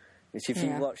that. Which, if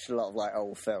Yeah. you watch a lot of like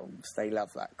old films, they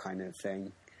love that kind of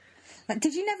thing. Like,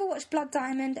 did you never watch Blood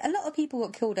Diamond? A lot of people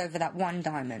got killed over that one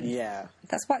diamond. Yeah.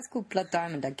 That's why it's called Blood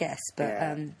Diamond, I guess.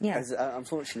 But yeah, As,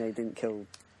 unfortunately, they didn't kill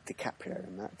DiCaprio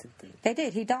in that, did they? they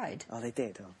did. He died. Oh, they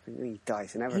did. Oh, he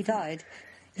dies in everything. He died.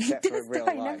 He except for does in real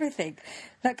die and life. everything.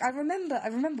 Like I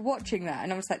remember watching that,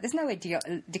 and I was like, "There's no way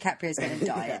DiCaprio's going to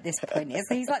die at this point."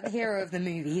 He's like the hero of the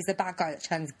movie. He's the bad guy that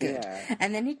turns good, Yeah.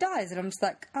 and then he dies, and I'm just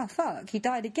like, "Oh fuck, he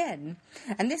died again."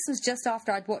 And this was just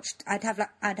after I'd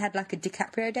had like a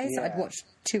DiCaprio day, so I'd Yeah. watched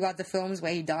 2 other films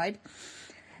where he died,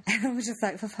 and I was just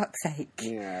like, "For fuck's sake,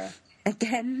 Yeah.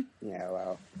 again." Yeah,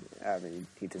 well, I mean,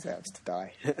 he deserves to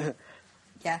die.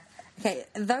 Yeah. Okay,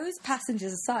 those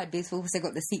passengers aside, we've also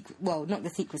got the secret... Well, not the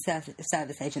Secret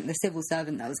Service agent, the civil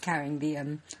servant that was carrying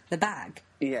the bag.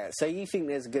 Yeah, so you think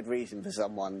there's a good reason for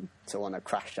someone to want to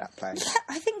crash that plane? Yeah,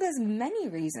 I think there's many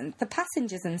reasons. The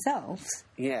passengers themselves.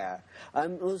 Yeah.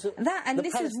 Also, That, and the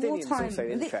this is Palestinians wartime. also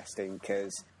interesting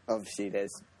because obviously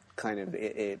there's kind of...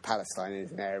 Palestine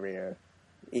is an area...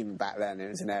 Even back then, it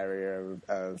was an area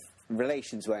of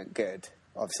relations weren't good.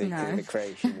 Obviously, through the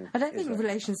creation of I don't think Israel.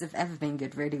 relations have ever been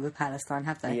good, really, with Palestine,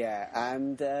 have they? Yeah,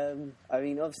 and I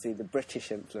mean, obviously, the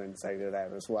British influence over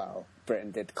there as well.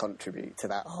 Britain did contribute to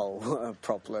that whole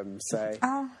problem, so...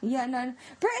 Oh, yeah, no.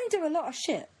 Britain do a lot of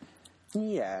shit.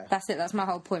 Yeah. That's it, that's my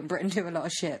whole point. Britain do a lot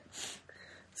of shit.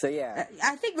 So, yeah.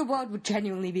 I think the world would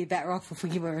genuinely be better off if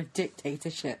we were a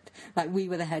dictatorship. Like, we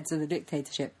were the heads of the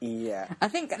dictatorship. Yeah. I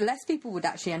think less people would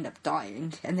actually end up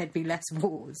dying, and there'd be less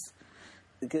wars.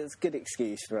 It's a good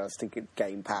excuse for us to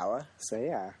gain power, so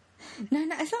yeah. No,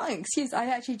 it's not an excuse. I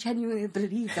actually genuinely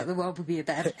believe that the world would be a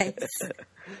better place.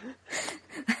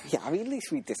 Yeah, I mean, at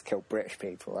least we just killed British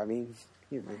people. I mean,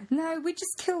 you know. No, we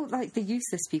just kill, like, the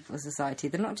useless people of society.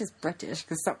 They're not just British,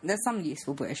 because there's some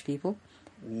useful British people.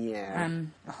 Yeah.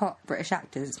 Hot British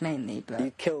actors, mainly, but...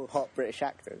 You kill hot British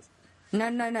actors? No,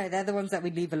 they're the ones that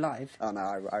we leave alive. Oh,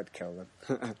 no, I'd kill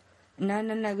them. No,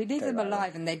 we leave them like that.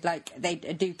 alive, and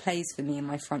they'd do plays for me in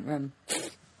my front room.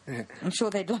 I'm sure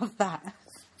they'd love that.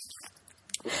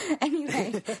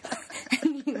 Anyway,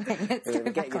 let's go We're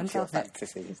back getting on into your topic.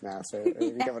 fantasies now, so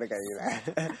we don't want to go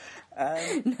there.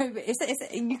 No,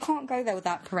 but you can't go there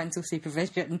without parental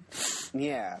supervision.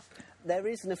 Yeah. There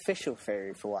is an official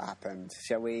theory for what happened.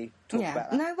 Shall we talk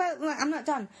about that? No, well, I'm not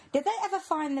done. Did they ever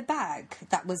find the bag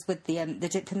that was with the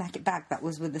diplomatic bag that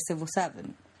was with the civil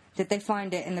servant? Did they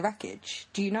find it in the wreckage?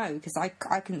 Do you know? Because I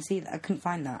couldn't see that. I couldn't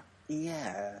find that.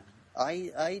 Yeah.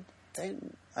 I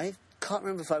can't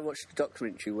remember if I watched the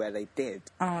documentary where they did.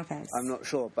 Oh, okay. I'm not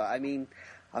sure, but I mean,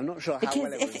 I'm not sure how Because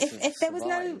well it was if there was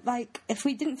no, survived. like, if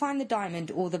we didn't find the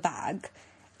diamond or the bag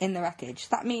in the wreckage,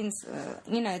 that means,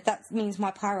 that means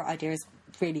my pirate idea is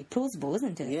really plausible,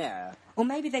 isn't it? Yeah. Or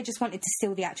maybe they just wanted to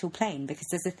steal the actual plane, because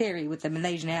there's a theory with the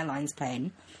Malaysian Airlines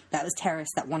plane that was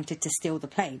terrorists that wanted to steal the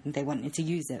plane, and they wanted to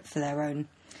use it for their own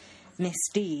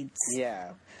misdeeds.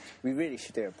 Yeah. We really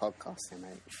should do a podcast on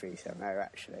H370,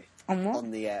 actually. On what?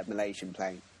 On the Malaysian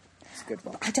plane. It's a good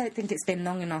one. I don't think it's been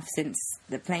long enough since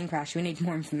the plane crash. We need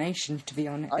more information, to be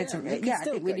honest. I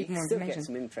think we need more Still information. get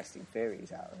some interesting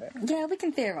theories out of it. Yeah, we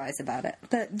can theorise about it.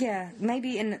 But yeah,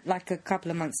 maybe in like a couple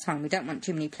of months' time. We don't want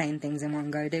too many plane things in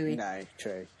one go, do we? No,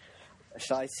 true.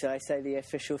 Shall I say the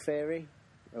official theory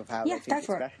of how Yeah, they think go it's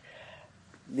for it. crashed?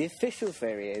 The official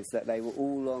theory is that they were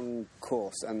all on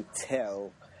course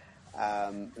until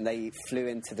they flew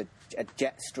into a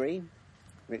jet stream,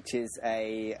 which is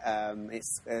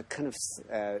it's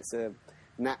a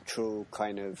natural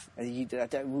kind of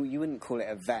you wouldn't call it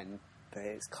a vent, but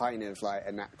it's kind of like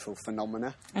a natural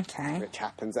phenomena. Okay. Which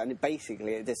happens, and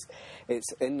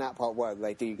it's in that part where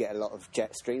they do get a lot of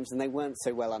jet streams, and they weren't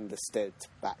so well understood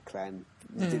back then.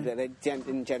 They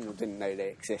in general didn't know they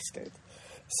existed.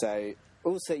 So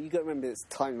also you got to remember it's a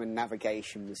time when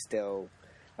navigation was still.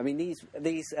 I mean,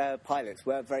 these pilots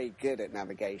were very good at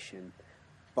navigation,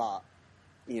 but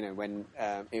when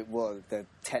it was the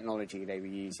technology they were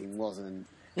using wasn't.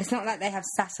 It's not like they have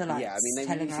satellites. Yeah, I mean they were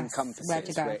telling using us compasses, where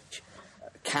to go. which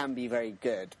can be very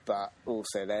good, but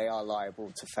also they are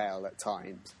liable to fail at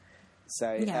times.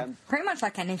 So Yeah, pretty much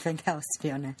like anything else, to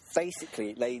be honest.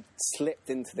 basically, they slipped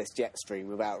into this jet stream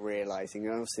without realising,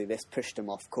 and obviously this pushed them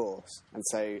off course. And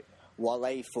so while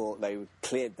they thought they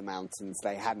cleared the mountains,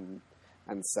 they hadn't.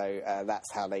 And so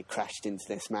that's how they crashed into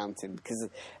this mountain, because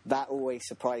that always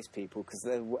surprised people, because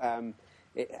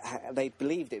they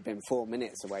believed it had been 4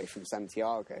 minutes away from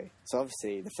Santiago. So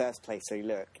obviously the first place they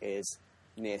look is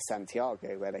near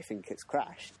Santiago, where they think it's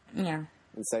crashed. Yeah.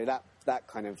 And so that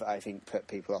kind of, I think, put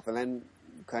people off. And then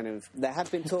kind of, there had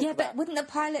been talk Yeah, about... but wouldn't the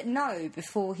pilot know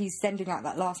before he's sending out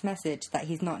that last message that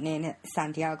he's not near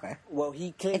Santiago? Well,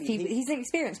 he clearly... He's an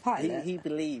experienced pilot. He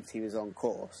believed he was on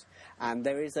course. And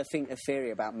there is, I think, a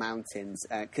theory about mountains,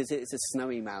 because it's a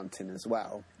snowy mountain as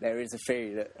well. There is a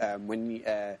theory that when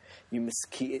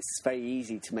it's very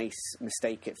easy to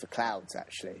mistake it for clouds,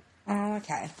 actually. Oh,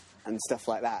 okay. and stuff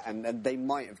like that. And they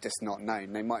might have just not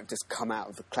known. They might have just come out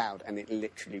of the cloud and it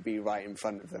literally be right in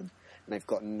front of them. And they've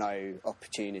got no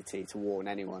opportunity to warn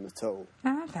anyone at all.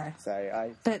 Oh, okay.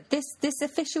 But this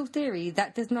official theory,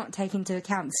 that does not take into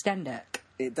account Stendek.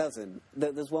 It doesn't.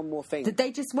 There's one more thing. Did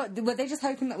they just were they just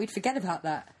hoping that we'd forget about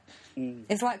that?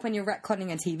 It's like when you're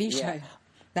retconning a TV show.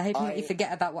 They're hoping that you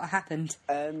forget about what happened.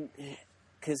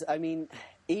 Because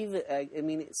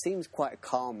it seems quite a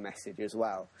calm message as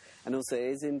well, and also it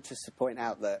is interesting to point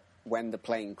out that when the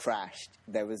plane crashed,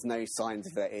 there was no signs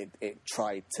that it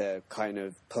tried to kind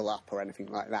of pull up or anything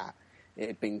like that. It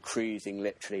had been cruising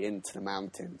literally into the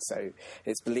mountain, so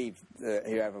it's believed that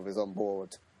whoever was on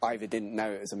board either didn't know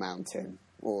it was a mountain,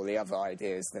 or the other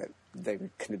idea is that they were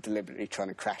kind of deliberately trying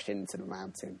to crash into the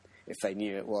mountain if they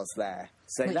knew it was there.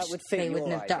 So Which that would fit they your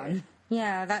wouldn't have idea. done.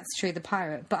 Yeah, that's true, the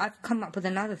pirate. But I've come up with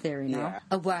another theory now. Yeah.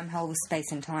 A wormhole of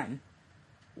space and time.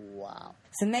 Wow.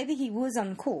 So maybe he was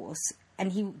on course,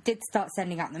 and he did start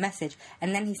sending out the message,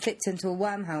 and then he slipped into a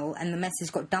wormhole, and the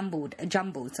message got jumbled,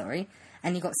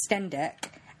 and he got Stendek,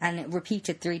 and it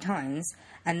repeated 3 times,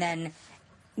 and then,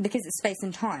 because it's space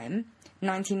and time,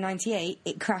 1998,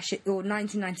 it crashes, or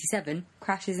 1997,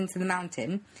 crashes into the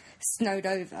mountain, snowed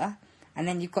over, and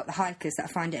then you've got the hikers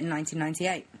that find it in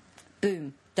 1998.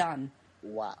 Boom, done.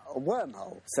 Wow. A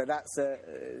wormhole. So that's A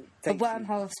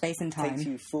wormhole of space and takes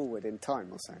time. you forward in time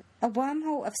or something. A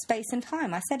wormhole of space and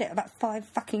time. I said it about 5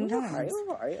 fucking times.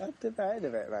 All right. I did the end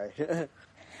of it, though.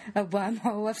 A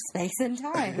wormhole of space and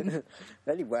time.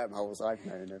 The only wormholes I've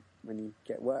known are when you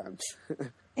get worms.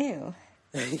 Ew.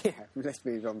 Yeah, let's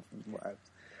move on from worms.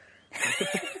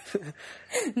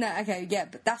 No, okay, yeah,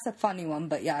 but that's a funny one,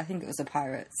 but yeah, I think it was the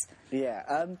pirates. Yeah.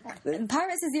 And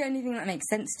pirates is the only thing that makes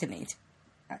sense to me.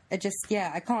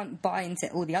 I can't buy into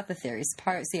all the other theories.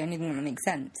 Pirates the only thing that makes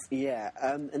sense. Yeah.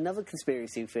 Another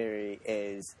conspiracy theory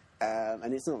is,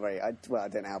 and it's not very, I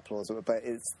don't know how plausible, but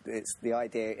it's the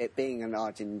idea, it being in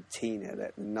Argentina,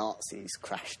 that the Nazis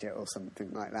crashed it or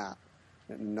something like that.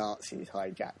 That the Nazis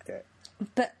hijacked it.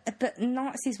 But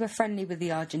Nazis were friendly with the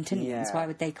Argentinians. Yeah. Why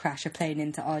would they crash a plane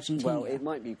into Argentina? Well, it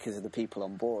might be because of the people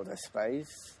on board, I suppose.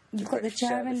 You've got the British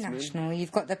German servicemen. national,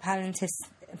 you've got the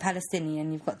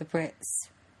Palestinian, you've got the Brits.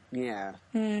 Yeah.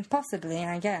 Possibly,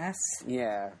 I guess.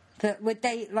 Yeah. But would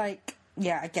they, I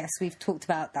guess we've talked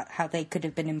about that, how they could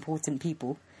have been important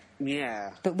people.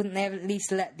 Yeah. But wouldn't they have at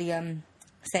least let the,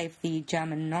 save the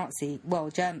German Nazi...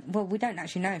 Well, we don't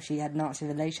actually know if she had Nazi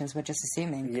relations, we're just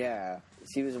assuming. Yeah.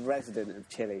 She was a resident of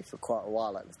Chile for quite a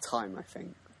while at the time, I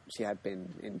think. She had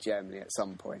been in Germany at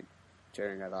some point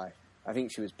during her life. I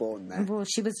think she was born there. Well,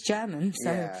 she was German,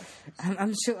 so Yeah.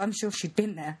 I'm sure she'd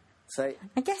been there. So,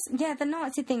 I guess, yeah, the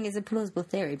Nazi thing is a plausible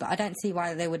theory, but I don't see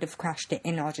why they would have crashed it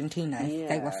in Argentina if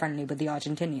they were Yeah. friendly with the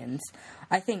Argentinians.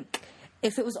 I think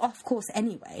if it was off course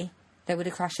anyway, they would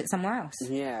have crashed it somewhere else.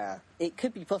 yeah. It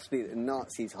could be possibly that the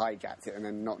Nazis hijacked it and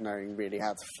then not knowing really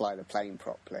how to fly the plane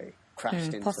properly,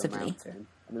 crashed into possibly. the mountain.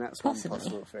 I mean, that's Possibly. one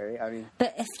possible theory. I mean,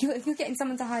 But if you're getting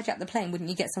someone to hijack the plane, wouldn't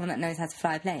you get someone that knows how to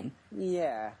fly a plane?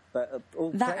 yeah. But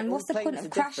And what's the point of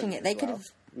crashing it? They could have...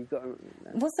 You've got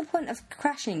What's the point of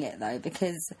crashing it, though?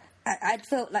 Because I'd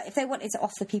feel like if they wanted to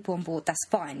off the people on board, that's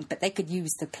fine, but they could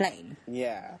use the plane.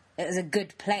 yeah. It was a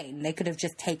good plane. They could have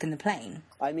just taken the plane.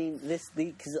 I mean,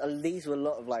 because these were a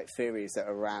lot of theories that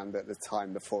were around at the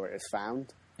time before it was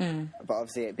found. But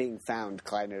obviously, it being found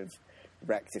kind of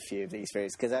wrecked a few of these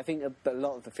theories. Because I think a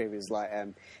lot of the theories,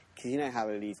 because you know how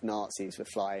these Nazis were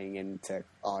flying into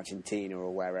Argentina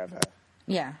or wherever,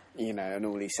 Yeah. you know, and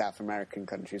all these South American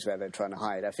countries where they're trying to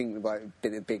hide. I think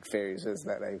the big theories was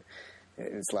that it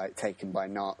was taken by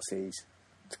Nazis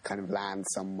to kind of land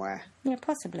somewhere. Yeah,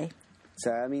 possibly.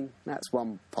 So, I mean, that's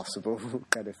one possible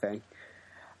kind of thing.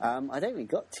 I don't think we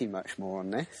got too much more on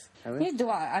this. Have we? Neither do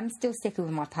I. I'm still sticking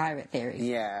with my pirate theory.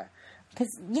 Yeah.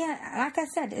 Because, yeah, like I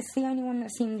said, it's the only one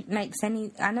that makes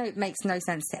any... I know it makes no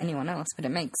sense to anyone else, but it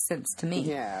makes sense to me.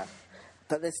 Yeah.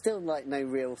 But there's still, no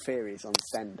real theories on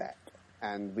Stendek.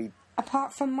 And we...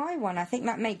 Apart from my one, I think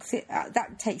that makes it...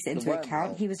 that takes it into wormhole.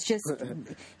 account. He was just...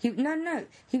 No.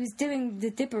 He was doing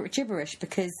the gibberish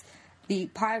because the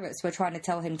pirates were trying to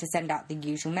tell him to send out the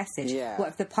usual message. Yeah. What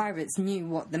if the pirates knew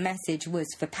what the message was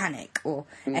for panic or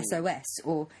SOS?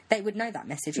 Or they would know that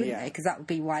message, wouldn't Yeah. they? Because that would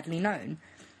be widely known.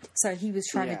 So he was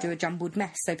trying Yeah. to do a jumbled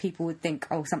mess so people would think,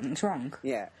 oh, something's wrong.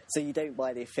 Yeah. So you don't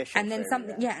buy the official And then theory, something...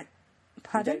 then? Yeah. You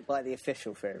Pardon? don't buy the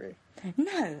official theory?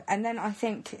 No, and then I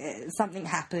think something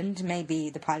happened. Maybe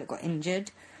the pilot got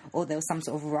injured, or there was some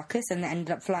sort of ruckus, and they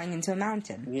ended up flying into a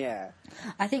mountain. Yeah.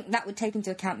 I think that would take into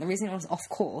account the reason it was off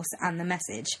course, and the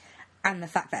message, and the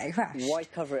fact that it crashed. Why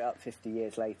cover it up 50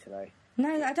 years later, though? No,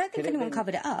 I don't Could think it anyone been-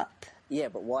 covered it up. Yeah,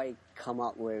 but why come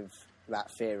up with that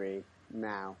theory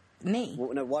now? Me?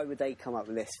 Well, no, why would they come up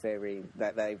with this theory,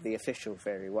 the official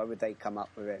theory? Why would they come up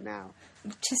with it now?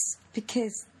 Just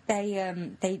because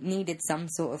they needed some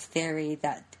sort of theory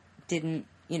that didn't,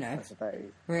 I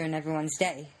suppose. ruin everyone's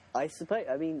day. I suppose.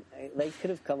 I mean, they could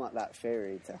have come up with that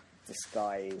theory to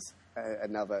disguise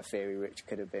another theory which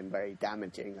could have been very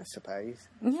damaging, I suppose.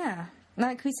 Yeah,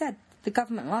 like we said, the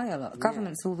government lie a lot.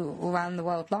 Governments all around the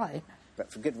world lie.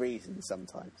 But for good reasons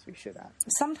sometimes, we should have.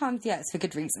 Sometimes, yeah, it's for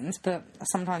good reasons, but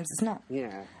sometimes it's not.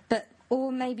 Yeah.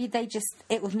 Or maybe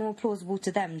it was more plausible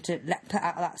to them to put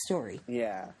out that story.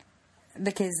 Yeah.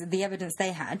 Because the evidence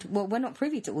they had, well, we're not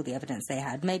privy to all the evidence they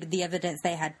had. Maybe the evidence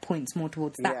they had points more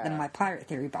towards that than my pirate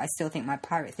theory, but I still think my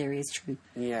pirate theory is true.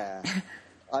 Yeah.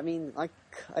 I mean,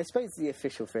 I suppose the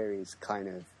official theory is kind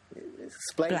of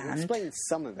explains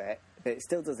some of it, but it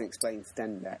still doesn't explain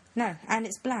Stendek. No, and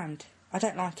it's bland. I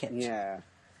don't like it. Yeah.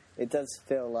 It does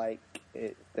feel like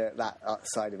that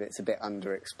side of it's a bit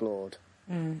underexplored.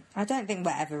 I don't think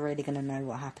we're ever really going to know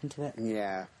what happened to it.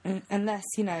 Yeah. Unless,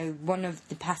 one of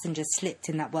the passengers slipped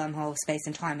in that wormhole space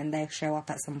and time and they'll show up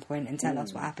at some point and tell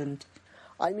us what happened.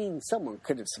 I mean, someone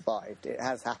could have survived. It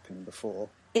has happened before.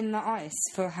 In the ice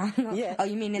for how long? Yeah. Oh,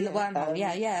 you mean in the wormhole?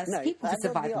 Yeah. No, people could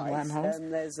survive in the ice. wormholes.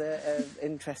 There's an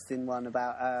interesting one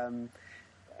about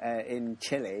in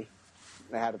Chile.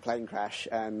 They had a plane crash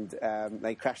and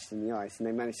they crashed in the ice and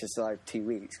they managed to survive 2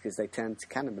 weeks because they turned to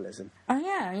cannibalism. Oh,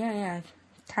 yeah.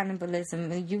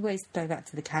 Cannibalism. You always go back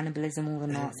to the cannibalism, all the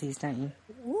Nazis, don't you?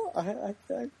 What? I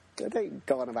don't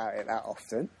go on about it that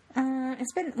often.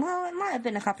 It might have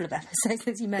been a couple of episodes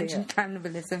since you mentioned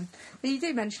cannibalism. But you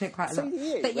do mention it quite a lot.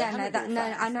 But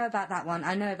yeah, I know about that one.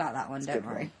 Don't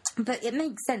worry. But it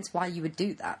makes sense why you would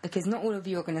do that, because not all of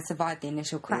you are going to survive the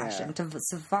initial crash, and to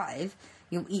survive,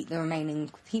 you'll eat the remaining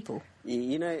people.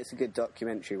 It's a good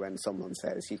documentary when someone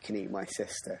says, "You can eat my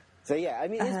sister." So yeah, I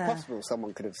mean, it's possible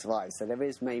someone could have survived. So there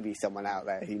is maybe someone out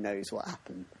there who knows what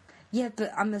happened. Yeah,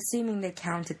 but I'm assuming they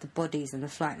counted the bodies in the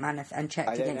flight manifest and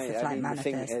checked against the flight manifest.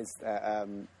 The thing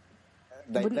is,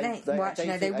 they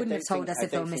wouldn't have told us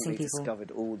if they were missing people. They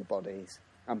discovered all the bodies,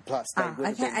 and plus they would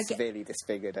have been severely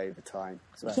disfigured over time.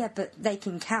 So. Yeah, but they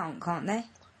can count, can't they?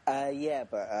 Yeah,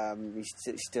 but you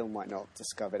still might not have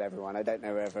discovered everyone. I don't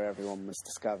know whether everyone was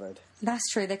discovered. That's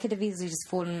true. They could have easily just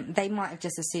fallen. They might have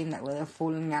just assumed that they were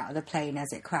falling out of the plane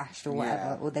as it crashed or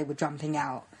whatever, or they were jumping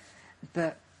out.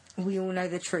 But we all know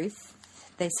the truth.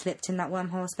 They slipped in that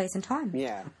wormhole of space and time.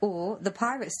 Yeah. Or the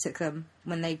pirates took them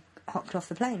when they hopped off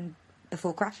the plane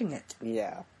before crashing it.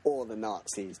 Yeah. Or the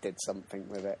Nazis did something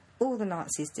with it. Or the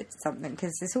Nazis did something,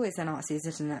 because it's always the Nazis,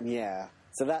 isn't it? Yeah.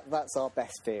 So that's our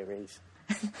best theories.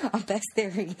 Our best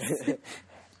theories.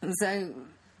 So,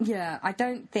 yeah, I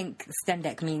don't think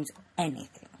Stendek means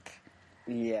anything.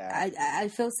 Yeah. I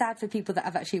feel sad for people that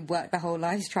have actually worked their whole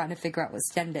lives trying to figure out what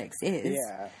Stendek is.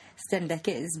 Yeah. Stendek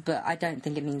is, but I don't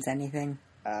think it means anything.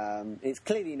 It's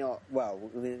clearly not. Well,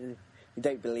 we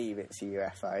don't believe it's a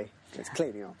UFO. It's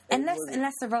clearly not.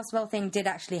 Unless the Roswell thing did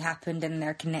actually happen and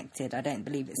they're connected, I don't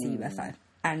believe it's a UFO.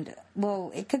 And,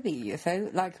 well, it could be a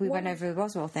UFO. Like we went over the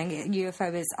Roswell thing. A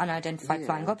UFO is unidentified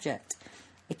flying object.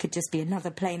 It could just be another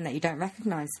plane that you don't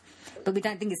recognise. But we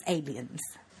don't think it's aliens.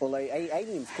 Although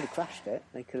aliens could have crashed it.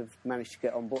 They could have managed to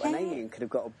get on board. An alien could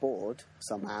have got aboard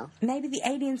somehow. Maybe the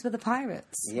aliens were the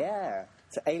pirates. Yeah.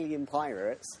 So alien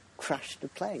pirates crashed the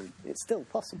plane. It's still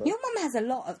possible. Your mum has a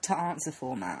lot to answer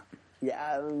for, Matt.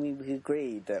 Yeah, I mean, we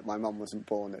agreed that my mum wasn't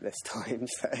born at this time,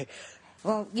 so...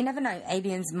 Well, you never know.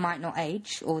 Aliens might not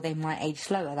age, or they might age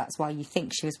slower. That's why you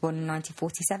think she was born in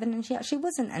 1947, and she actually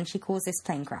wasn't, and she caused this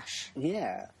plane crash.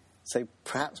 Yeah. So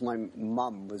perhaps my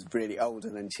mum was really older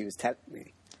than she was telling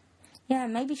me. Yeah,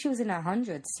 maybe she was in her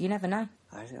hundreds. You never know.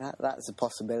 That's a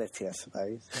possibility, I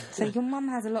suppose. So your mum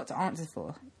has a lot to answer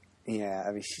for. Yeah,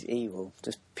 I mean, she's evil.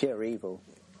 Just pure evil.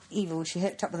 Evil. She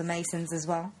hooked up with the Masons as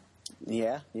well.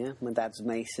 Yeah. My dad's a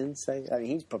Mason, so I mean,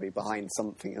 he's probably behind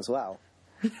something as well.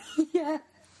 Yeah.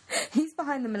 He's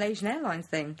behind the Malaysian Airlines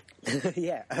thing.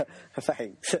 Yeah,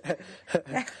 thanks.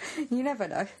 You never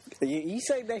know. You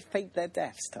say they faked their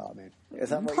deaths, Tarmin?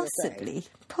 Is that what you're saying?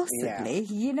 Possibly.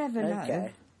 Yeah. You never know.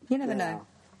 Okay. You never know.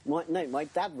 My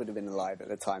dad would have been alive at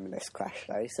the time of this crash,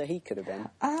 though, so he could have been.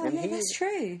 Oh, and that's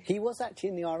true. He was actually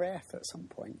in the RAF at some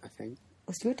point, I think.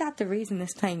 Was your dad the reason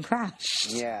this plane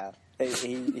crashed? Yeah.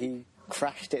 He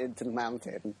crashed it into the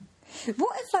mountain.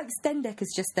 What if, like, Stendek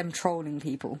is just them trolling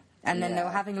people, and then they were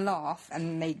having a laugh,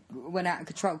 and they went out of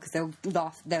control because they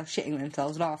were shitting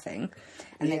themselves laughing,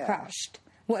 and they crashed?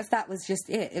 What if that was just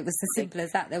it? It was as simple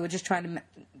as that. They were just trying to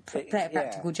play a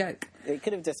practical joke. It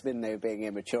could have just been they were being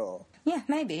immature. Yeah,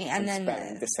 maybe. And then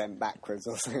spelling descent backwards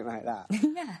or something like that.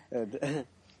 Yeah.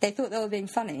 They thought they were being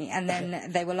funny, and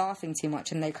then they were laughing too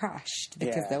much, and they crashed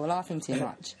because they were laughing too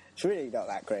much. It's really not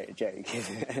that great a joke, is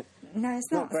it? No,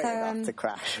 it's not. Not great enough to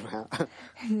crash about.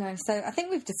 No, so I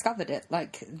think we've discovered it.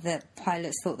 Like, the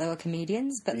pilots thought they were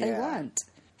comedians, but they weren't.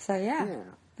 So, yeah.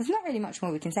 There's not really much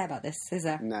more we can say about this, is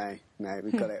there? No,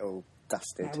 we've got it all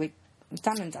dusted. No, we've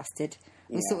done and dusted.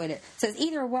 We sorted it. So it's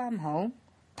either a wormhole,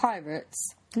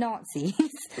 pirates, Nazis,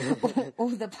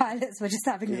 or the pilots were just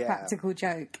having a practical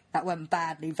joke that went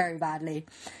badly, very badly.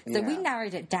 So we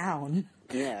narrowed it down.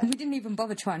 Yeah. We didn't even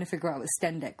bother trying to figure out what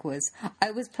STENDEC was.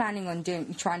 I was planning on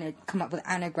trying to come up with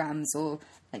anagrams or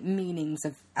like meanings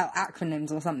of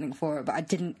acronyms or something for it, but I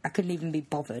couldn't even be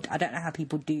bothered. I don't know how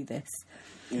people do this.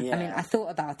 Yeah. I mean, I thought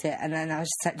about it, and then I was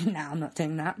just like, no, I'm not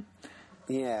doing that.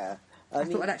 Yeah. I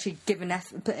thought I'd actually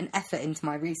put an effort into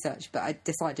my research, but I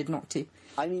decided not to.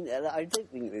 I mean, I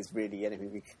don't think there's really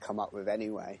anything we could come up with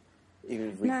anyway,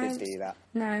 even if we did do that.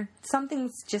 No, some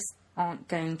things just aren't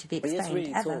going to be explained We just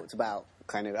really ever. talked about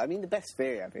the best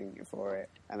theory I think for it,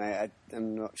 and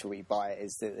I'm not sure we buy it,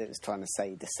 is that it was trying to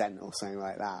say descent or something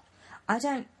like that. I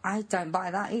don't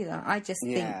buy that either. I just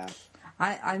think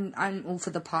I'm all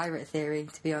for the pirate theory,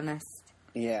 to be honest.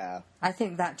 Yeah. I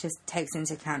think that just takes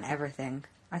into account everything.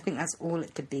 I think that's all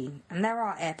it could be. And there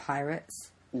are air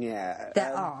pirates. Yeah.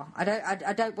 There are.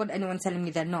 I don't want anyone telling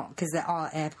me they're not, because there are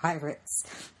air pirates.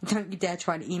 Don't you dare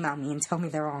try to email me and tell me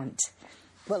there aren't.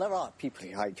 Well, there are people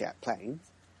who hijack planes.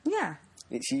 Yeah.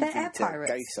 It's usually air to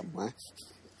pirates. go somewhere.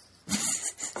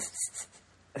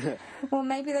 Well,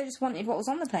 maybe they just wanted what was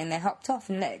on the plane. They hopped off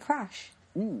and let it crash.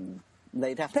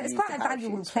 They'd have But to it's use quite the a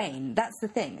valuable parachutes. plane. That's the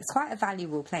thing. It's quite a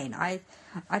valuable plane. I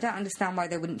don't understand why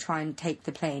they wouldn't try and take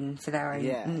the plane for their own.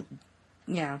 Yeah.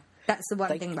 Yeah. That's the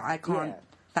one thing that I can't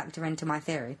factor into my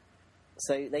theory.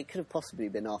 So they could have possibly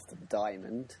been after the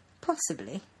diamond.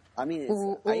 Possibly. I mean,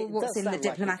 Or what's in the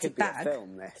diplomatic bag. It could be a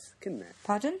film, this, couldn't it?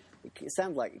 Pardon? It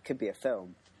sounds like it could be a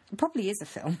film. It probably is a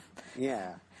film.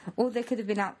 Yeah. Or they could have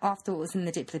been out after what was in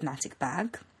the diplomatic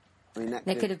bag. I mean,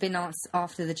 They could have been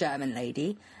after the German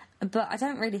lady. But I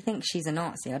don't really think she's a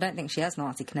Nazi. I don't think she has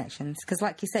Nazi connections. Because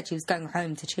like you said, she was going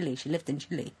home to Chile. She lived in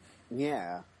Chile.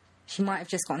 Yeah. She might have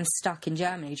just gotten stuck in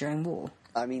Germany during war.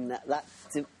 I mean, that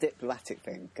diplomatic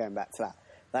thing, going back to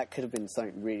that could have been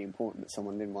something really important that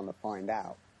someone didn't want to find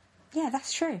out. Yeah,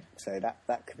 that's true. So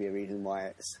that could be a reason why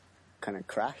it's kind of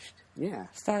crashed. Yeah.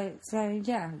 So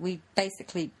yeah, we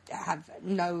basically have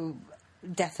no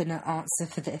definite answer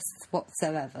for this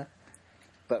whatsoever.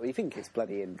 But we think it's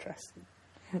bloody interesting.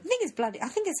 I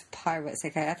think it's pirates,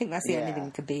 okay? I think that's the only thing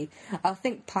it could be. I'll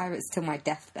think pirates till my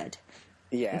deathbed.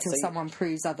 Yeah. Until someone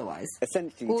proves otherwise.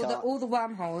 Essentially... All the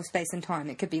wormhole, space and time,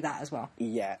 it could be that as well.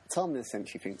 Yeah. Tom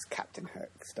essentially thinks Captain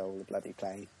Hook stole the bloody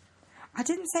plane. I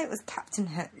didn't say it was Captain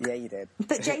Hook. Yeah, you did.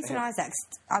 But Jason Isaacs,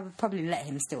 I would probably let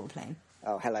him steal a plane.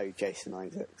 Oh, hello, Jason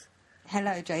Isaacs.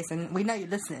 Hello, Jason. We know you're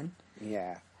listening.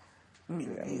 Yeah.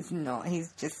 He's not.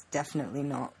 He's just definitely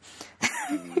not.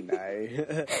 No.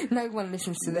 No one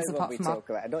listens to this apart from talk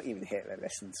about. Not even Hitler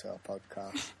listens to our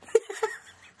podcast.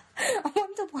 I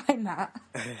wonder why, Matt.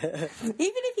 Even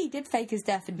if he did fake his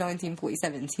death in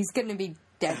 1947, he's going to be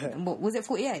dead. What was it,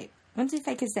 48? When did he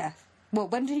fake his death? Well,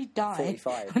 when did he die?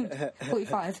 45.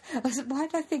 45. Why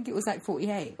did I think it was like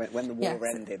 48? When the war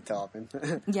ended, Tarpin.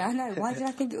 Yeah, I know. Why did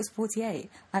I think it was 48?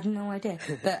 I have no idea.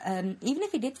 But even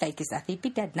if he did fake his death, he'd be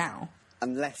dead now.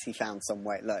 Unless he found some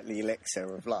way, like the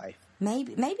elixir of life.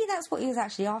 Maybe that's what he was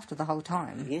actually after the whole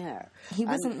time. Yeah. He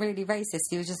wasn't really racist,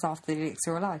 he was just after the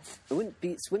elixir of life. It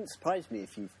wouldn't surprise me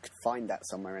if you could find that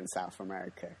somewhere in South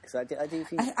America. Because I do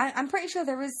think... I'm pretty sure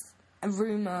there is a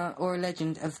rumour or a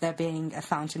legend of there being a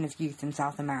fountain of youth in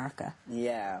South America.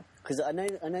 Yeah. Because I know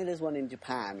there's one in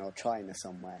Japan or China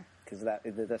somewhere. Because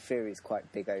the theory is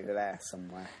quite big over there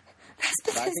somewhere. That's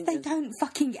because they don't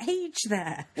fucking age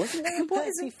there. Wasn't there a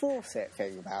Percy Fawcett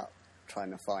thing about trying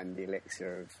to find the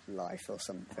elixir of life or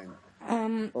something?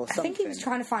 I think he was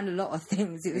trying to find a lot of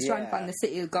things. He was trying to find the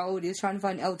City of Gold. He was trying to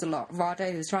find El Dorado.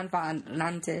 He was trying to find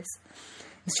Atlantis.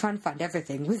 He was trying to find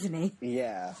everything, wasn't he?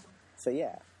 Yeah. So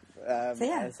yeah.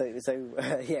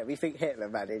 We think Hitler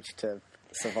managed to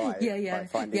survive. Yeah.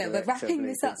 We're wrapping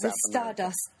this up with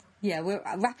Stardust. Yeah, we're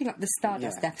wrapping up the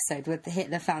Stardust episode with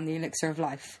Hitler found the elixir of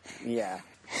life. Yeah.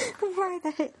 Why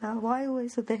the Hitler? Why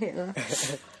always with the Hitler?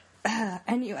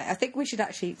 Anyway, I think we should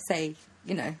actually say,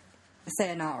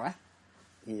 sayonara.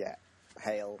 Yeah.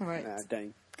 Hail. Right.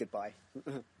 Don't. Goodbye.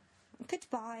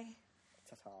 Goodbye.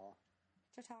 Ta-ta.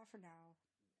 Ta-ta for now.